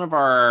one of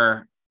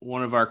our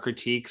one of our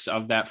critiques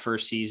of that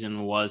first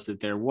season was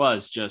that there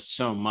was just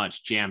so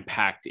much jam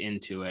packed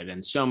into it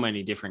and so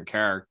many different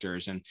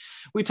characters. And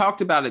we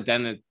talked about it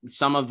then, that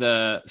some of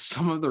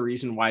the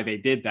reason why they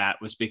did that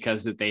was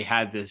because that they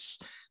had this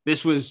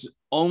was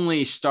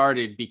only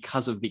started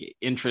because of the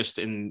interest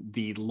in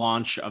the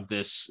launch of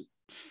this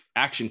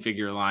action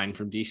figure line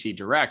from DC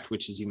Direct,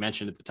 which, as you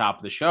mentioned at the top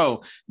of the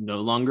show, no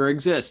longer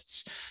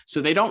exists.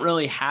 So they don't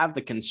really have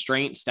the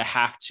constraints to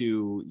have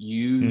to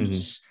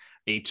use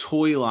a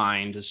toy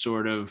line to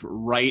sort of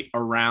write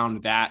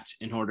around that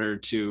in order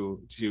to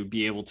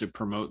be able to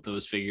promote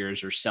those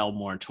figures or sell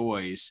more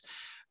toys.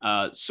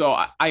 So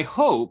I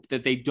hope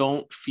that they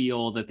don't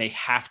feel that they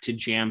have to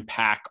jam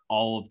pack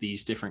all of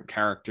these different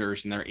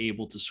characters, and they're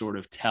able to sort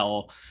of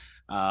tell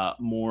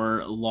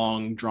more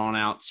long, drawn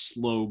out,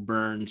 slow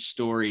burn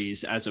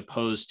stories, as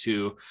opposed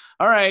to,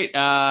 all right,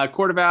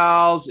 Court of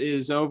Owls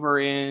is over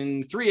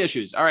in 3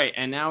 issues. All right,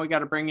 and now we got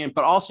to bring in,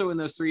 but also in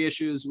those 3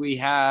 issues, we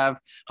have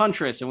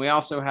Huntress, and we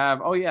also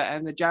have, oh yeah,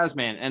 and the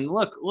Jazzman, and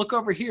look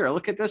over here,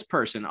 look at this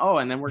person. Oh,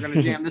 and then we're going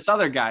to jam this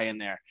other guy in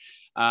there.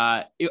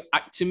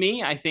 To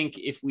me, I think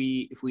if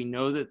we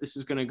know that this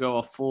is going to go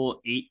a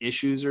full 8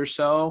 issues or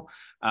so,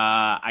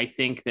 I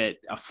think that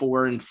a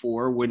 4 and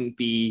 4 wouldn't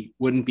be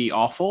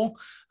awful.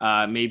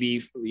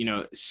 Maybe,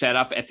 set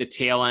up at the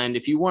tail end,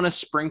 if you want to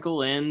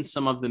sprinkle in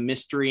some of the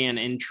mystery and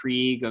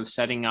intrigue of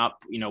setting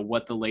up,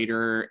 what the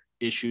later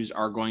issues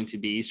are going to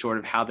be, sort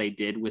of how they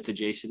did with the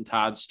Jason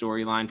Todd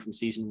storyline from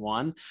season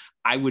 1.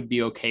 I would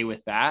be okay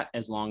with that,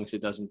 as long as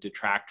it doesn't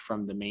detract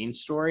from the main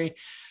story.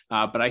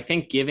 But I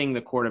think giving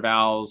the Court of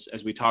Owls,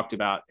 as we talked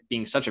about,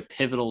 being such a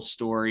pivotal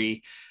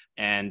story,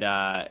 and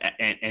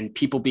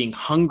people being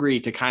hungry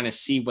to kind of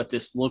see what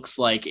this looks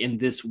like in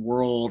this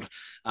world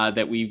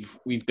that we've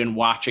been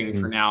watching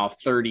for now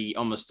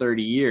almost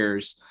 30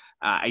 years,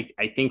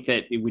 I think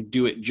that it would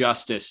do it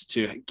justice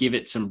to give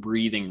it some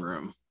breathing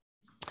room.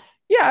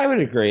 Yeah, I would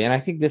agree. And I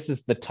think this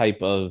is the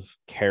type of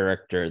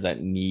character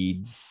that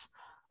needs,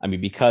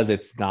 because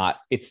it's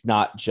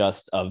not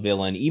just a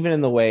villain, even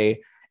in the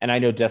way, and I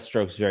know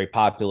Deathstroke's very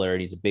popular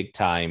and he's a big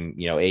time,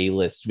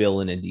 A-list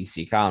villain in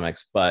DC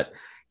Comics, but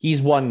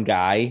he's one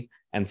guy.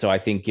 And so I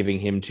think giving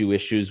him 2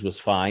 issues was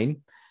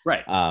fine.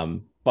 Right.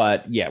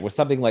 But yeah, with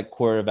something like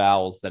Court of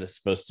Owls that is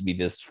supposed to be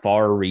this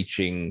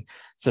far-reaching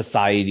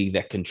society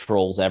that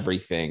controls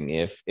everything,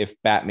 if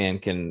Batman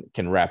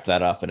can wrap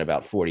that up in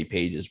about 40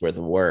 pages worth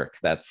of work,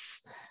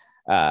 that's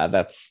not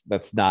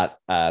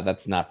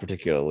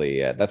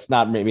particularly that's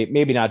not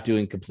maybe not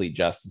doing complete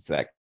justice to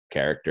that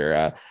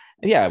character.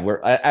 Yeah,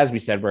 as we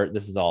said,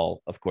 this is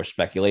all, of course,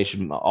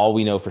 speculation. All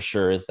we know for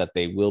sure is that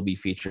they will be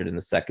featured in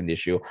the 2nd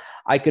issue.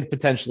 I could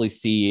potentially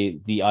see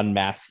the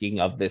unmasking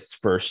of this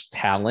first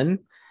Talon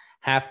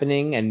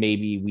happening, and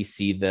maybe we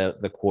see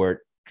the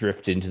court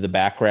drift into the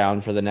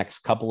background for the next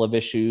couple of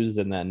issues,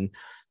 and then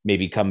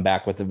maybe come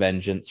back with a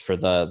vengeance for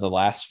the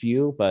last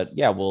few. But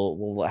yeah,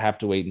 we'll have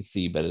to wait and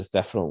see. But it's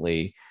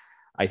definitely,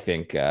 I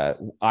think,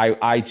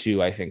 I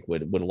too, I think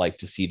would like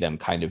to see them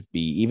kind of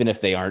be, even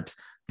if they aren't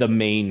the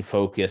main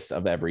focus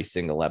of every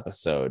single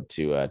episode,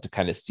 to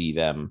kind of see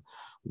them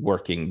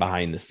working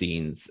behind the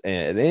scenes,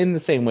 and in the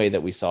same way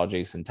that we saw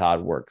Jason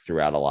Todd work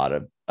throughout a lot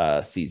of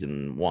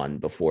season 1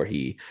 before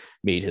he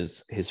made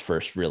his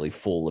first really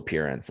full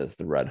appearance as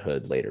the Red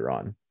Hood later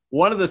on.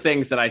 One of the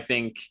things that I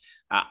think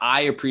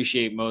I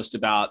appreciate most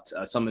about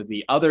some of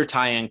the other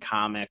tie-in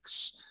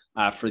comics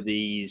for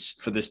this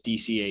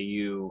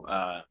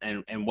DCAU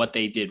and what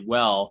they did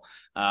well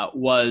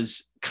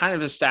was kind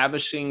of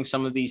establishing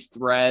some of these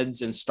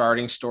threads and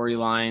starting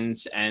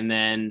storylines, and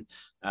then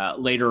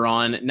later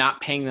on not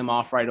paying them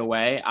off right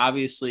away.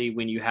 Obviously,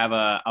 when you have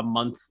a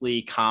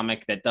monthly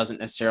comic that doesn't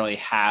necessarily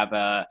have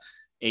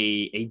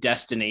a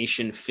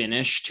destination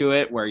finish to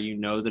it, where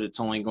that it's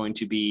only going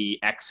to be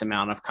X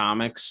amount of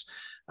comics,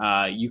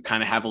 you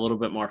kind of have a little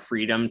bit more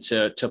freedom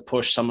to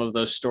push some of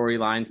those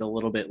storylines a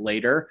little bit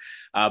later.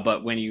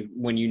 But when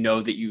you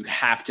know that you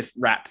have to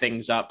wrap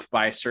things up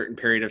by a certain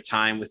period of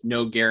time with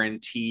no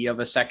guarantee of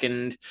a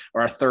 2nd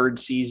or a 3rd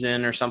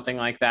season or something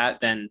like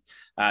that, then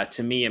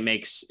to me, it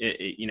makes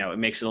it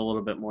a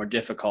little bit more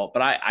difficult.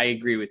 But I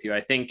agree with you.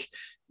 I think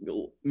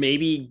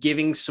maybe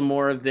giving some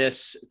more of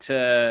this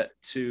to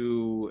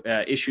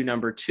issue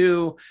number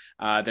 2.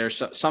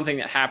 There's something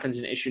that happens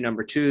in issue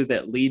number 2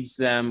 that leads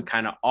them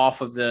kind of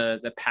off of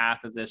the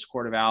path of this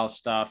Court of Owls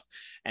stuff.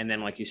 And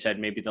then, like you said,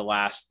 maybe the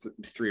last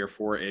 3 or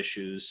 4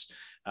 issues,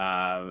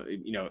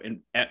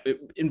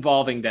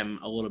 involving them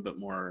a little bit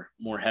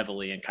more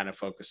heavily, and kind of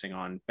focusing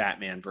on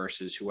Batman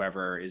versus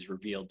whoever is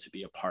revealed to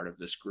be a part of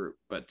this group.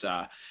 But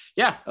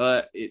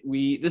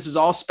this is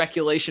all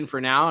speculation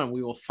for now, and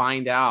we will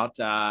find out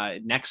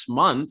next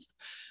month,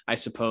 I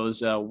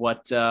suppose,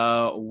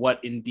 what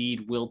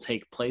indeed will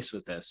take place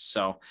with this.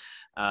 So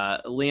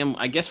Liam,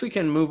 I guess we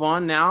can move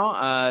on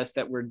now so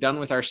that we're done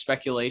with our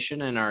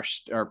speculation and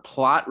our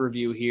plot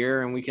review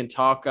here, and we can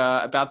talk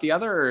about the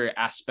other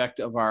aspect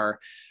of our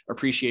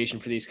appreciation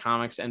for these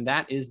comics, and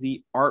that is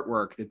the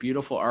artwork, the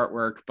beautiful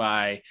artwork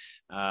by,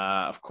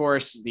 of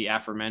course, the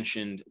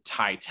aforementioned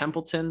Ty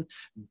Templeton,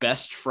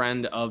 best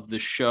friend of the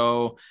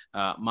show,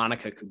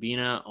 Monica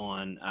Kubina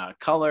on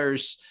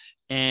colors.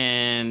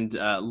 And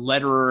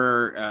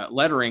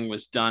lettering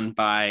was done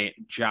by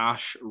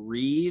Josh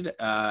Reed.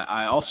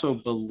 I also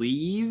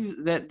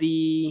believe that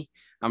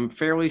I'm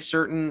fairly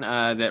certain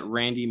that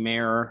Randy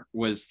Mayer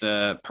was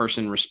the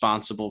person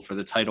responsible for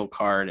the title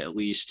card, at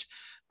least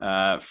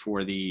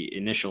for the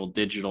initial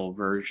digital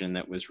version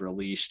that was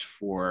released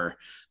for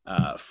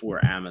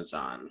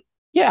Amazon.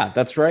 Yeah,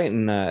 that's right.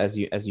 And as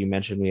you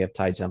mentioned, we have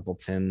Ty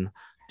Templeton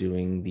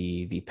doing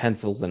the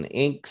pencils and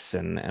inks,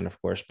 and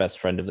of course, best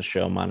friend of the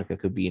show, Monica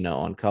Kubina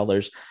on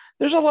colors.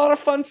 There's a lot of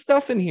fun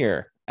stuff in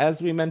here.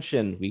 As we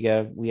mentioned, we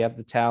have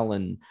the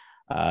Talon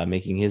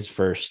making his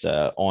first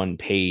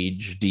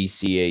on-page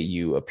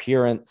DCAU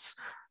appearance,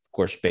 of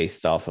course,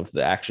 based off of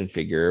the action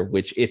figure,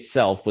 which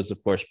itself was,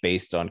 of course,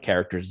 based on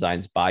character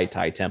designs by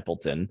Ty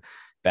Templeton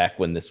back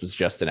when this was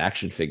just an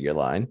action figure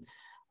line.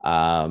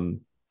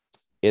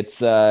 It's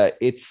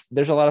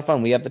there's a lot of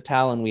fun. We have the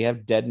Talon, we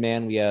have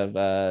Deadman, we have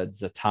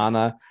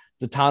Zatanna.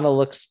 Zatanna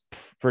looks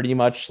pretty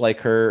much like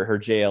her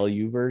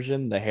JLU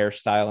version, the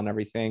hairstyle and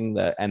everything,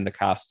 and the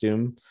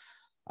costume.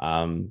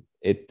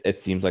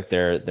 It seems like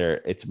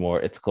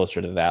it's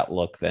closer to that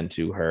look than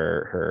to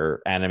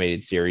her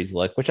animated series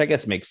look, which I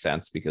guess makes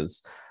sense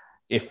because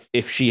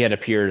if she had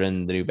appeared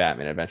in the new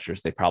Batman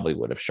Adventures, they probably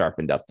would have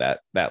sharpened up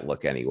that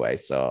look anyway.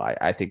 So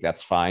I think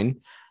that's fine.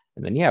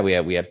 And then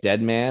we have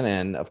Deadman,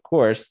 and of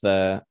course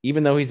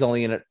even though he's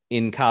only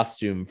in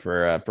costume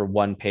for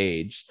one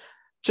page,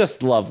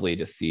 just lovely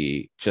to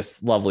see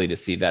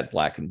that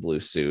black and blue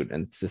suit,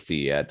 and to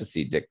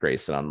see Dick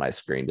Grayson on my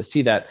screen, to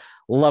see that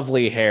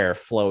lovely hair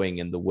flowing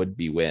in the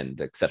would-be wind,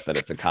 except that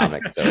it's a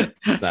comic, so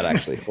it's not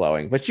actually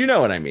flowing, but you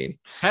know what I mean.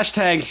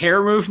 Hashtag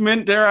hair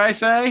movement, dare I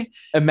say?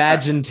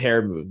 Imagined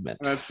hair movement.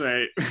 That's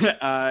right.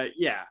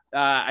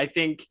 I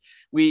think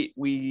we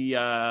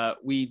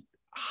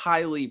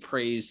highly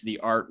praised the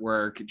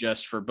artwork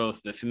just for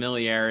both the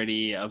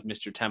familiarity of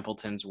Mr.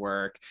 Templeton's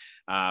work,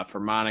 for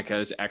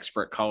Monica's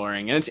expert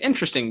coloring. And it's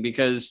interesting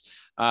because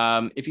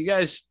if you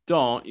guys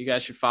don't, you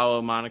guys should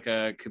follow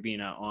Monica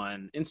Kubina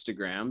on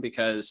Instagram,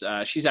 because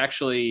she's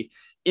actually,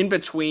 in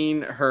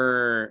between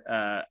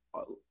her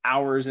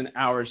hours and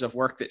hours of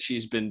work that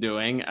she's been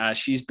doing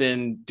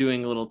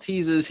little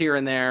teases here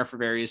and there for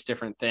various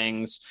different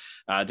things,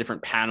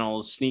 different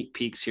panels, sneak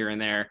peeks here and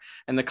there.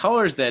 And the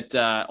colors that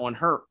on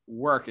her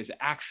work is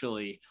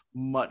actually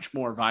much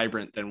more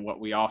vibrant than what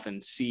we often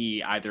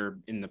see either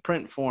in the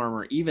print form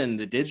or even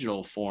the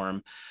digital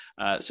form.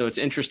 So it's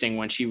interesting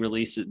when she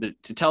releases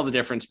to tell the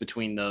difference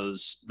between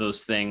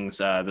those things,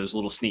 those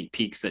little sneak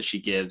peeks that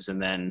she gives,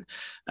 and then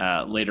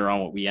later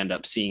on what we end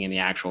up seeing in the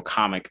actual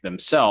comic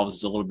themselves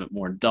is a little bit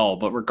more dull.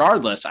 But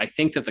regardless, I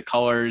think that the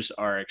colors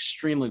are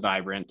extremely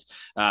vibrant.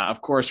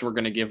 Of course, we're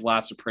going to give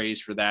lots of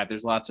praise for that.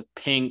 There's lots of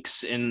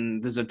pinks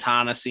in the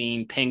Zatanna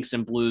scene, pinks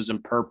and blues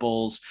and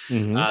purples.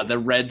 Mm-hmm. The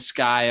red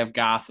sky of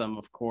Gotham,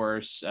 of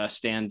course,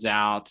 stands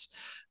out.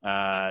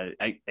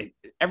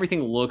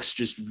 Everything looks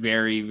just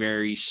very,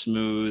 very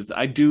smooth.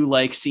 I do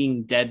like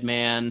seeing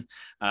Deadman,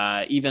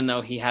 even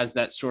though he has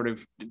that sort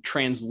of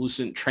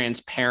translucent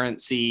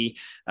transparency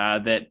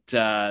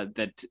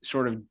that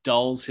sort of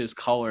dulls his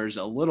colors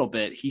a little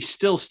bit. He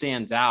still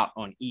stands out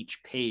on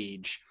each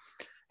page.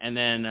 And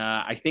then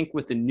I think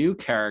with the new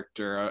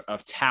character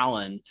of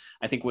Talon,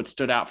 I think what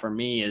stood out for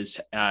me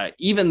is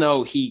even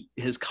though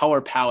his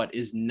color palette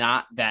is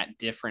not that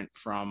different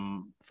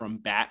from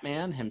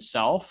Batman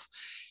himself,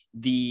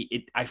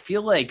 I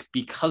feel like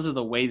because of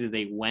the way that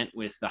they went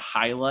with the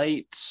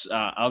highlights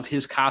of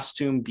his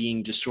costume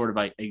being just sort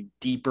of a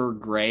deeper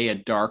gray, a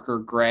darker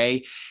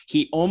gray,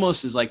 he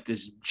almost is like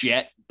this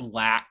jet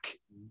black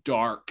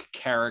dark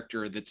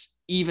character that's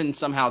even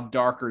somehow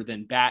darker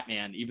than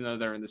Batman, even though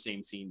they're in the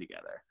same scene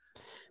together.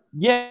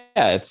 Yeah,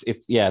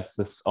 it's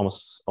this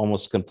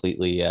almost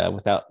completely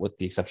with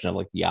the exception of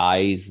like the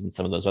eyes and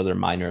some of those other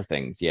minor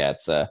things. Yeah,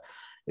 it's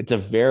a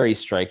very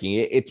striking.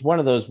 It's one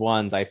of those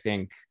ones, I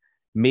think,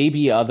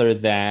 maybe other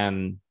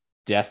than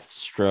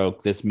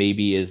Deathstroke, this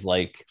maybe is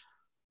like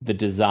the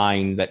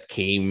design that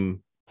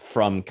came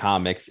from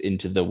comics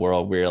into the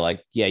world where you're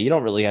like, yeah, you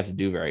don't really have to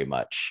do very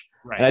much.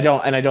 Right.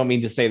 And I don't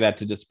mean to say that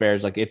to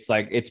disparage.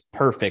 It's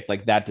perfect.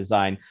 Like that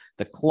design,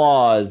 the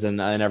claws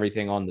and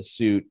everything on the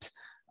suit,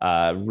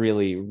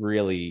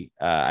 really,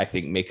 I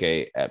think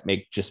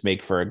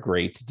make for a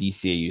great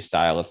DCAU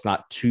style. It's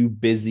not too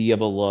busy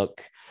of a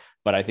look,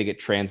 but I think it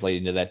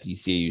translated into that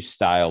DCAU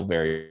style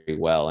very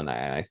well. And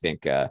I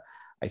think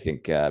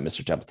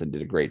Mr. Templeton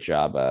did a great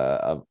job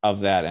of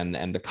that,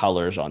 and the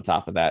colors on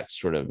top of that,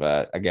 sort of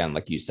again,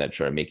 like you said,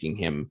 sort of making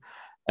him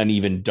an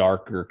even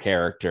darker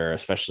character,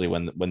 especially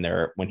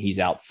when he's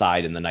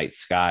outside in the night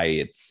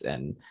sky.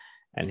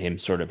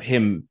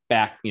 him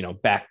back,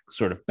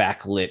 sort of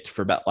backlit,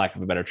 for lack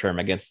of a better term,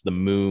 against the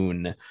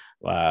moon,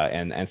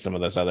 and some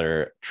of those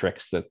other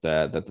tricks that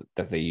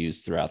they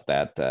use throughout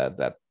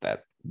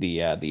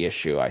the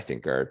issue, I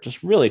think are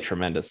just really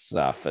tremendous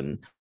stuff.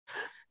 And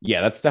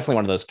yeah, that's definitely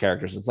one of those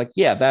characters. It's like,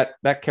 yeah,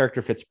 that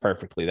character fits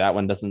perfectly. That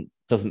one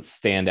doesn't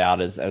stand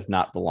out as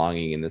not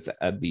belonging in this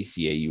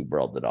DCAU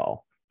world at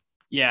all.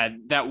 Yeah,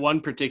 that one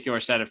particular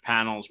set of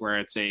panels where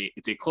it's a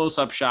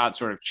close-up shot,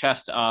 sort of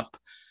chest up,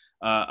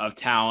 of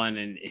Talon,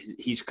 and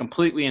he's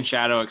completely in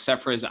shadow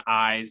except for his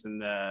eyes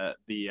and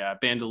the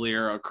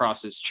bandolier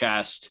across his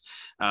chest.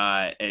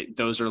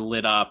 Those are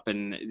lit up,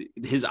 and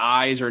his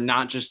eyes are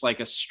not just like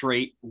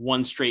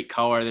one straight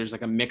color. There's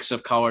like a mix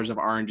of colors of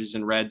oranges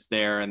and reds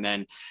there. And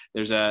then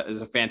there's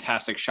a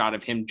fantastic shot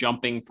of him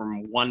jumping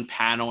from one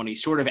panel, and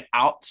he's sort of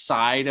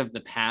outside of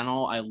the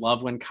panel. I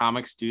love when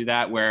comics do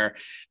that, where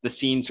the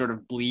scene sort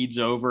of bleeds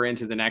over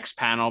into the next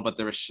panel, but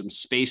there's some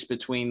space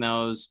between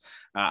those.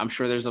 I'm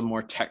sure there's a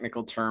more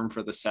technical term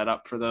for the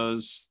setup for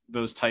those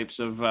types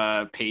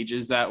of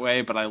pages that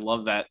way, but I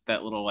love that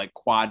little like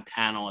quad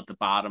panel at the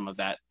bottom of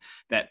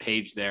that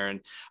page there.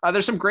 And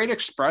there's some great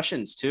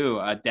expressions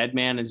too.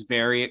 Deadman is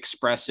very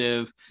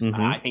expressive.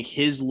 Mm-hmm. I think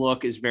his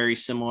look is very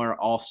similar,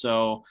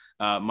 also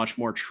much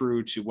more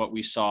true to what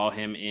we saw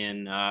him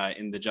in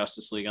the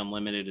Justice League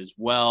Unlimited as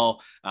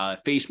well.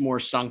 Face more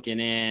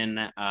sunken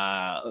in,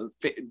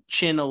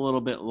 chin a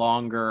little bit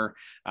longer.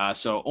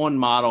 So on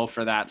model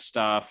for that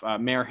stuff.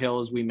 Mayor Hill,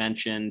 as we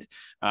mentioned,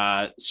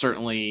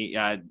 certainly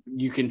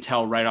you can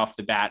tell right off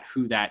the bat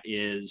who that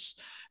is.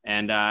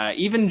 And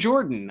even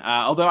Jordan,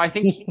 although I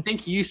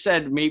think you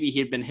said maybe he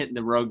had been hitting the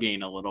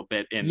Rogaine a little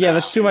bit.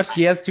 That's too much.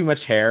 He has too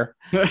much hair.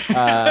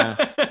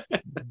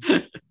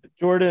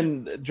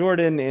 Jordan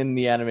in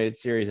the animated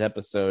series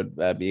episode,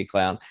 Be a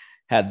Clown,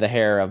 had the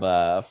hair of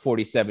a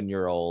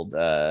 47-year-old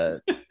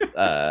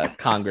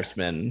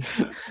congressman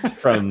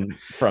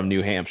from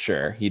New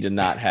Hampshire. He did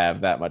not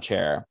have that much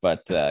hair,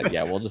 but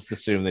we'll just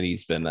assume that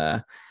he's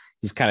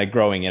kind of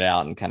growing it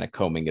out and kind of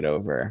combing it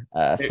over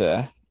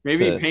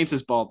Maybe he paints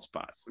his bald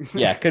spot.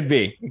 Yeah, could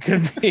be.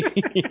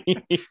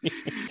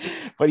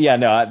 But yeah,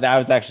 no, I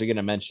was actually going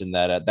to mention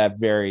that at that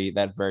very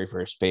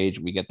first page,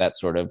 we get that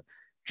sort of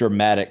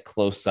dramatic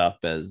close up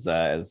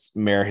as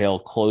Mayor Hill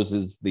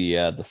closes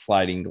the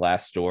sliding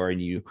glass door,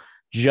 and you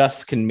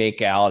just can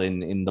make out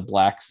in the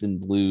blacks and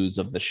blues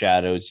of the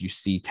shadows, you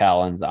see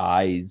Talon's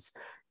eyes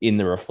in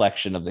the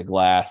reflection of the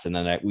glass, and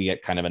then we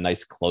get kind of a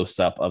nice close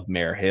up of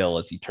Mayor Hill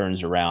as he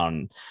turns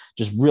around,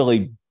 just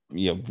really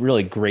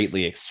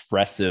greatly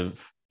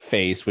expressive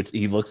face, which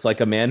he looks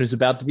like a man who's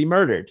about to be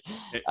murdered.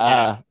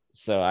 Yeah.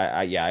 So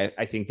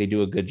I think they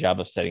do a good job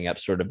of setting up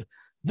sort of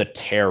the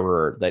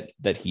terror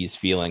that he's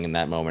feeling in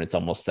that moment. It's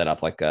almost set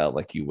up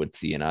like you would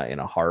see in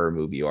a horror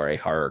movie or a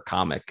horror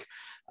comic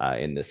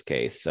in this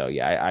case. So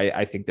yeah,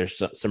 I think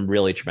there's some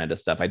really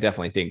tremendous stuff. I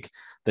definitely think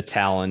the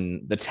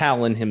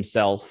Talon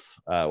himself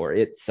or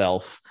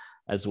itself,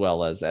 as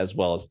well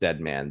as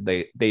Deadman,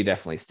 they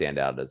definitely stand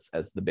out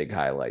as the big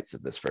highlights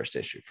of this first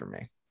issue for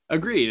me.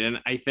 Agreed. And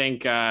I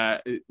think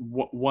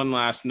one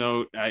last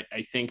note,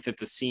 I think that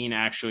the scene,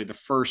 actually the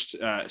first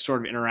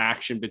sort of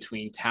interaction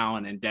between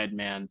Talon and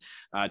Deadman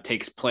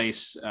takes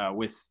place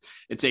with,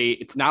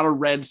 it's not a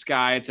red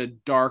sky, it's a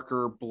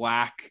darker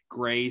black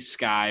gray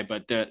sky,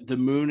 but the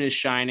moon is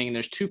shining, and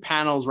there's two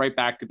panels right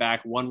back to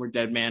back, one where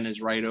Deadman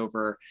is right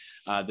over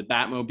the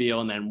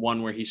Batmobile, and then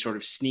one where he's sort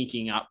of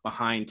sneaking up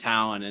behind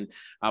Talon. And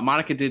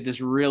Monica did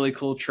this really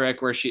cool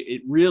trick where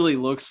it really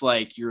looks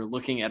like you're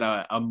looking at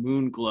a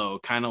moon glow,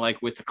 kind of like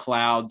with the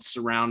clouds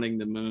surrounding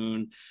the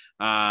moon.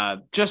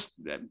 Just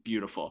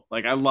beautiful.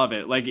 Like, I love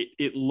it. Like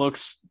it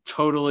looks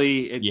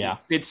totally, it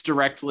fits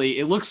directly.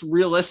 It looks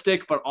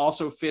realistic, but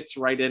also fits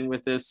right in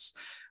with this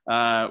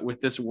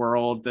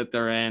world that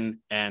they're in.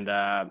 And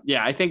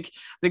I think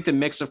the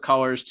mix of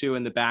colors too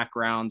in the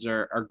backgrounds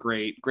are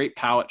great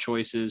palette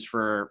choices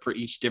for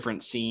each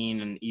different scene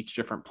and each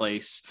different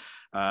place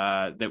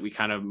that we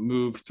kind of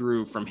move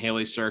through, from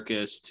Haley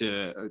Circus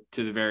to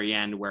the very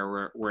end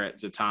where we're at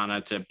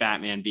Zatanna, to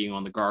Batman being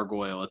on the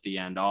gargoyle at the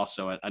end.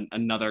 Also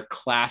another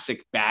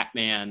classic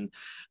Batman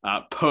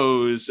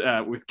pose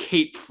with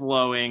cape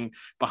flowing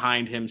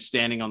behind him,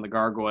 standing on the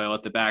gargoyle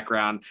at the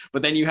background.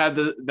 But then you have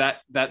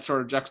that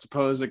sort of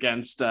juxtapose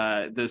against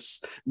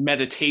this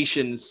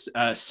meditation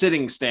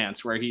sitting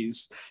stance where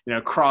he's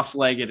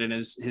cross-legged and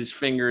his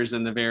fingers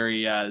in the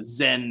very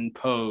Zen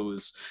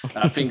pose,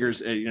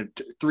 fingers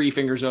three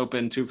fingers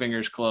open, two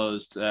fingers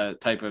closed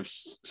type of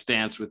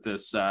stance with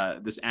this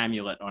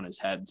amulet on his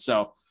head.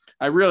 So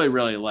I really,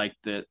 really liked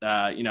that.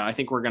 I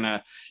think you're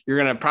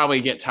gonna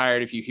probably get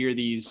tired if you hear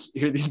these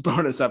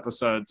bonus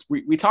episodes.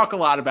 We talk a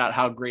lot about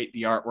how great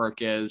the artwork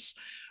is.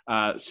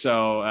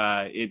 So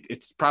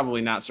it's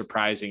probably not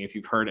surprising if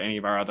you've heard any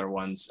of our other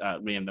ones,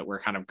 Liam, that we're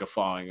kind of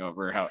guffawing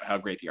over how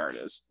great the art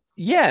is.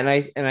 Yeah,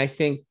 and I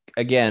think,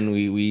 again,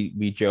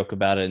 we joke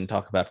about it and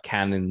talk about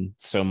canon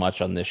so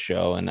much on this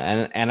show, and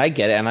I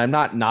get it, and I'm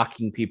not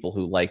knocking people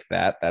who like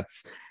that.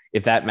 That's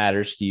if that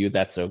matters to you,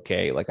 that's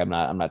okay. Like I'm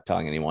not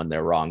telling anyone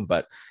they're wrong,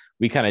 but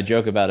we kind of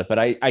joke about it. But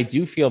I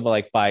do feel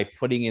like by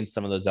putting in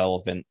some of those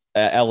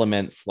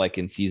elements like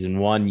in season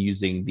 1,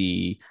 using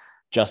the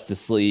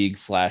Justice League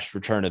 /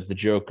 Return of the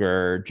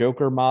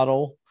Joker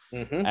model,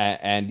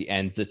 and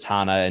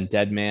Zatanna and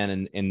Deadman,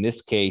 and in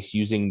this case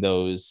using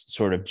those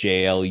sort of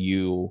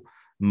JLU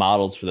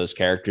models for those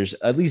characters,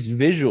 at least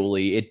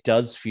visually, it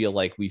does feel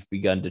like we've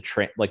begun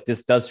to like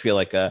this does feel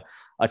like a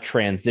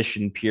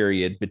transition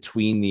period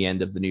between the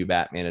end of the New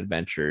Batman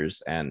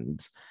Adventures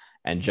and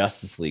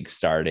Justice League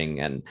starting.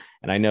 And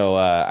I know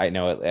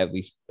at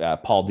least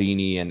Paul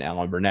Dini and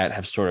Alan Burnett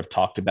have sort of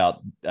talked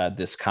about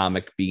this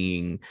comic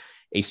being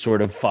a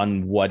sort of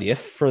fun what if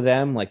for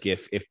them. Like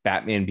if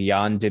Batman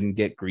Beyond didn't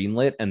get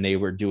greenlit and they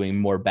were doing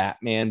more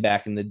Batman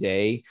back in the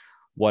day,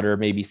 what are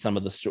maybe some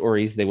of the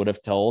stories they would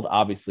have told?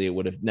 Obviously, it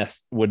wouldn't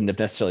have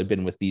necessarily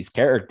been with these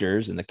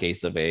characters in the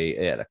case of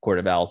a Court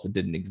of Owls that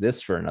didn't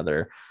exist for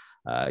another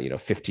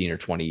 15 or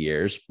 20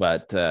 years.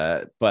 But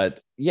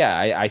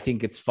yeah, I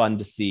think it's fun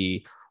to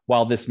see,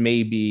 while this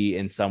may be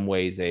in some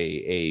ways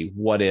a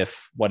what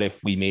if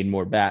we made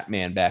more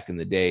Batman back in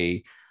the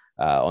day,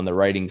 on the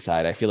writing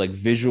side, I feel like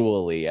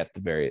visually at the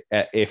very,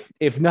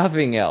 if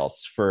nothing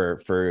else for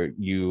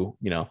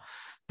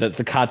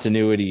the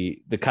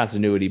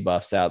continuity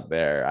buffs out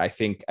there, I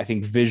think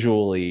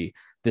visually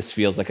this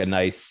feels like a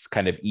nice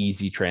kind of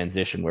easy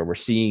transition where we're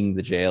seeing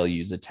the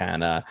JLU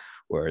Zatanna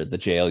or the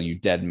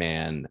JLU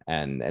Deadman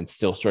and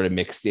still sort of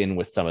mixed in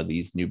with some of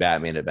these New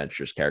Batman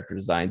Adventures character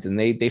designs, and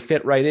they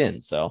fit right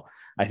in. So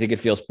I think it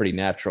feels pretty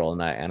natural,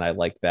 and I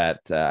like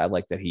that. I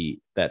like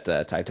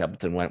that Ty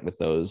Templeton went with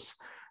those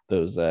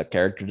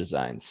character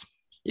designs.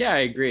 Yeah, I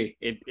agree.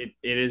 It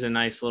is a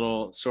nice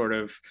little sort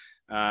of,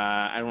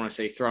 I don't want to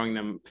say throwing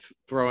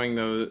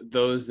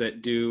those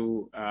that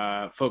do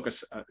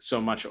focus so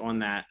much on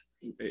that,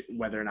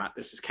 whether or not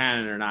this is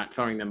canon or not,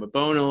 throwing them a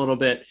bone a little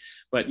bit.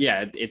 But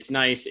yeah, it's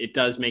nice. It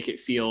does make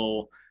it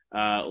feel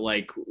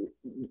like,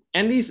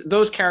 and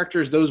those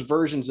characters, those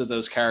versions of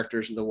those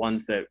characters are the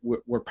ones that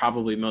we're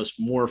probably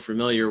more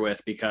familiar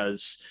with,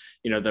 because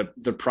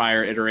the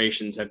prior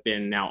iterations have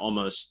been now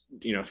almost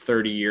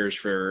 30 years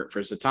for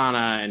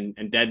Zatanna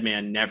and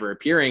Deadman never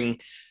appearing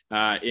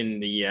in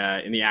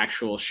the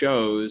actual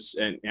shows,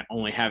 and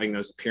only having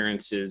those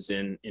appearances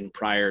in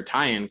prior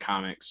tie-in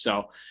comics.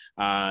 So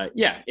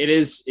yeah, it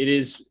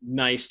is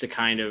nice to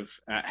kind of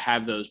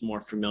have those more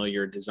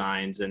familiar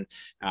designs, and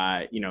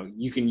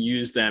you can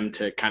use them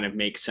to kind of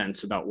make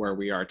sense about where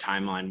we are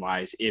timeline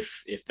wise,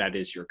 if that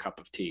is your cup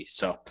of tea.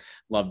 So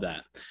love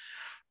that.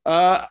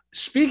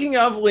 Speaking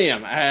of,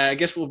 Liam, I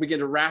guess we'll begin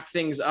to wrap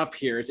things up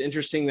here. It's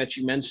interesting that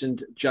you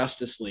mentioned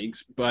Justice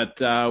Leagues,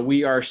 but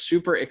we are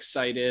super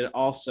excited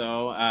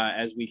also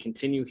as we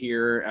continue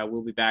here.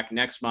 We'll be back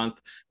next month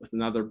with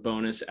another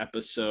bonus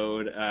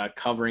episode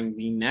covering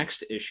the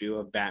next issue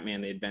of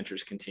Batman: The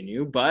Adventures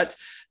Continue. But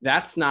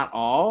that's not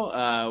all.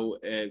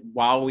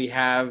 While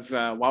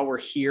we're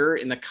here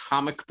in the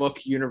comic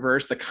book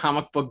universe, the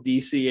comic book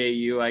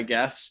DCAU, I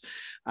guess,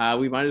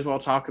 we might as well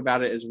talk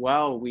about it as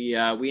well. We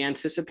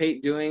anticipate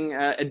doing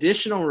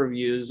additional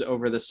reviews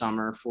over the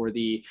summer for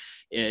the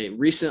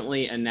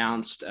recently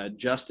announced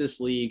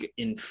Justice League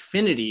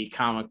Infinity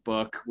comic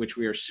book, which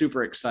we are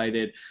super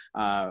excited,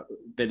 that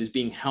is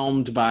being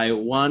helmed by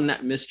one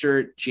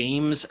Mr.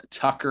 James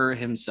Tucker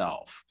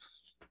himself.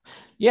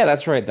 Yeah,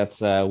 that's right.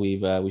 That's we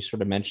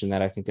sort of mentioned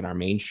that, I think, in our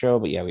main show,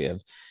 but yeah, we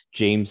have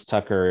James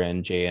Tucker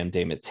and J.M.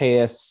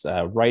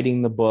 DeMatteis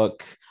writing the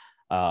book,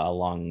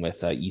 along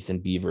with Ethan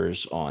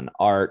Beavers on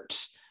art.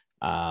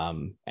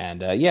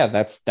 Yeah,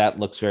 that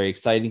looks very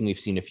exciting. We've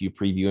seen a few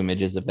preview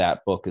images of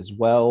that book as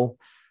well.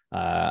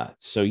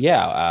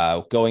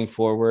 Going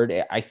forward,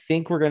 I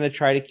think we're going to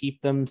try to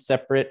keep them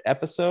separate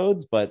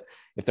episodes, but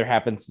if there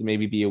happens to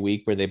maybe be a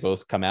week where they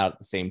both come out at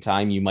the same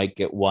time, you might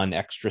get one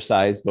extra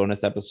sized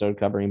bonus episode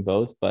covering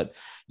both. But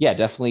yeah,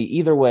 definitely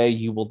either way,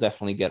 you will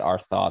definitely get our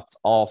thoughts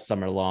all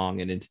summer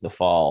long and into the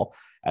fall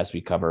as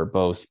we cover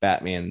both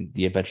Batman: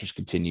 The Adventures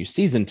Continue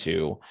Season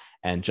 2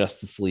 and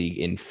Justice League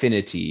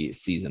Infinity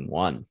Season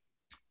 1.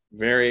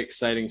 Very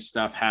exciting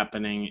stuff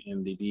happening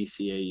in the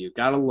DCAU.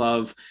 Gotta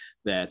love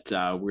that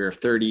we're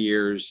 30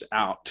 years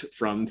out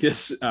from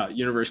this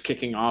universe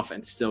kicking off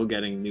and still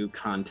getting new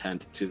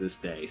content to this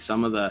day.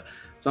 Some of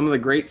the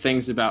great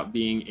things about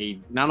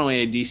being not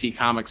only a DC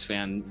Comics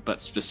fan,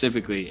 but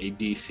specifically a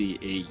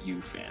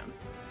DCAU fan.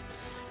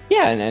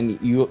 Yeah, and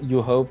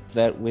you hope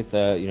that with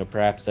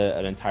perhaps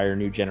an entire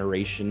new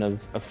generation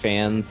of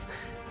fans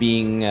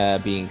being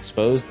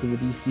exposed to the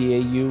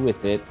DCAU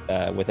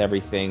with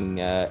everything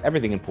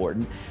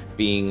important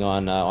being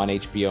on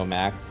HBO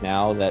Max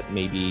now, that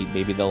maybe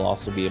they'll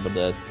also be able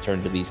to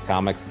turn to these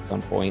comics at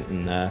some point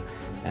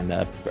and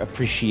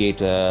appreciate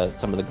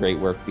some of the great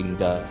work being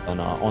done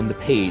on the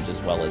page as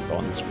well as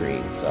on the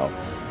screen. So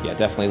yeah,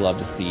 definitely love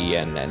to see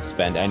and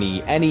spend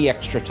any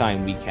extra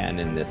time we can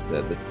in this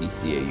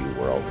DCAU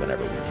world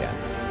whenever we can.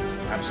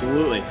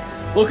 Absolutely.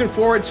 Looking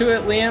forward to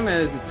it, Liam,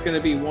 as it's going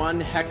to be one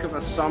heck of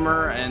a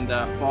summer and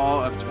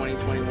fall of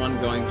 2021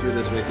 going through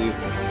this with you.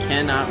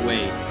 Cannot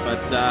wait.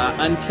 But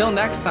until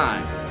next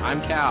time,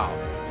 I'm Cal.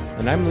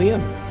 And I'm Liam.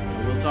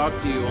 And we'll talk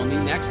to you on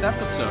the next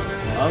episode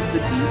of the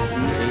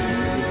DCAU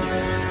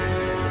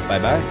Review.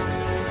 Bye-bye.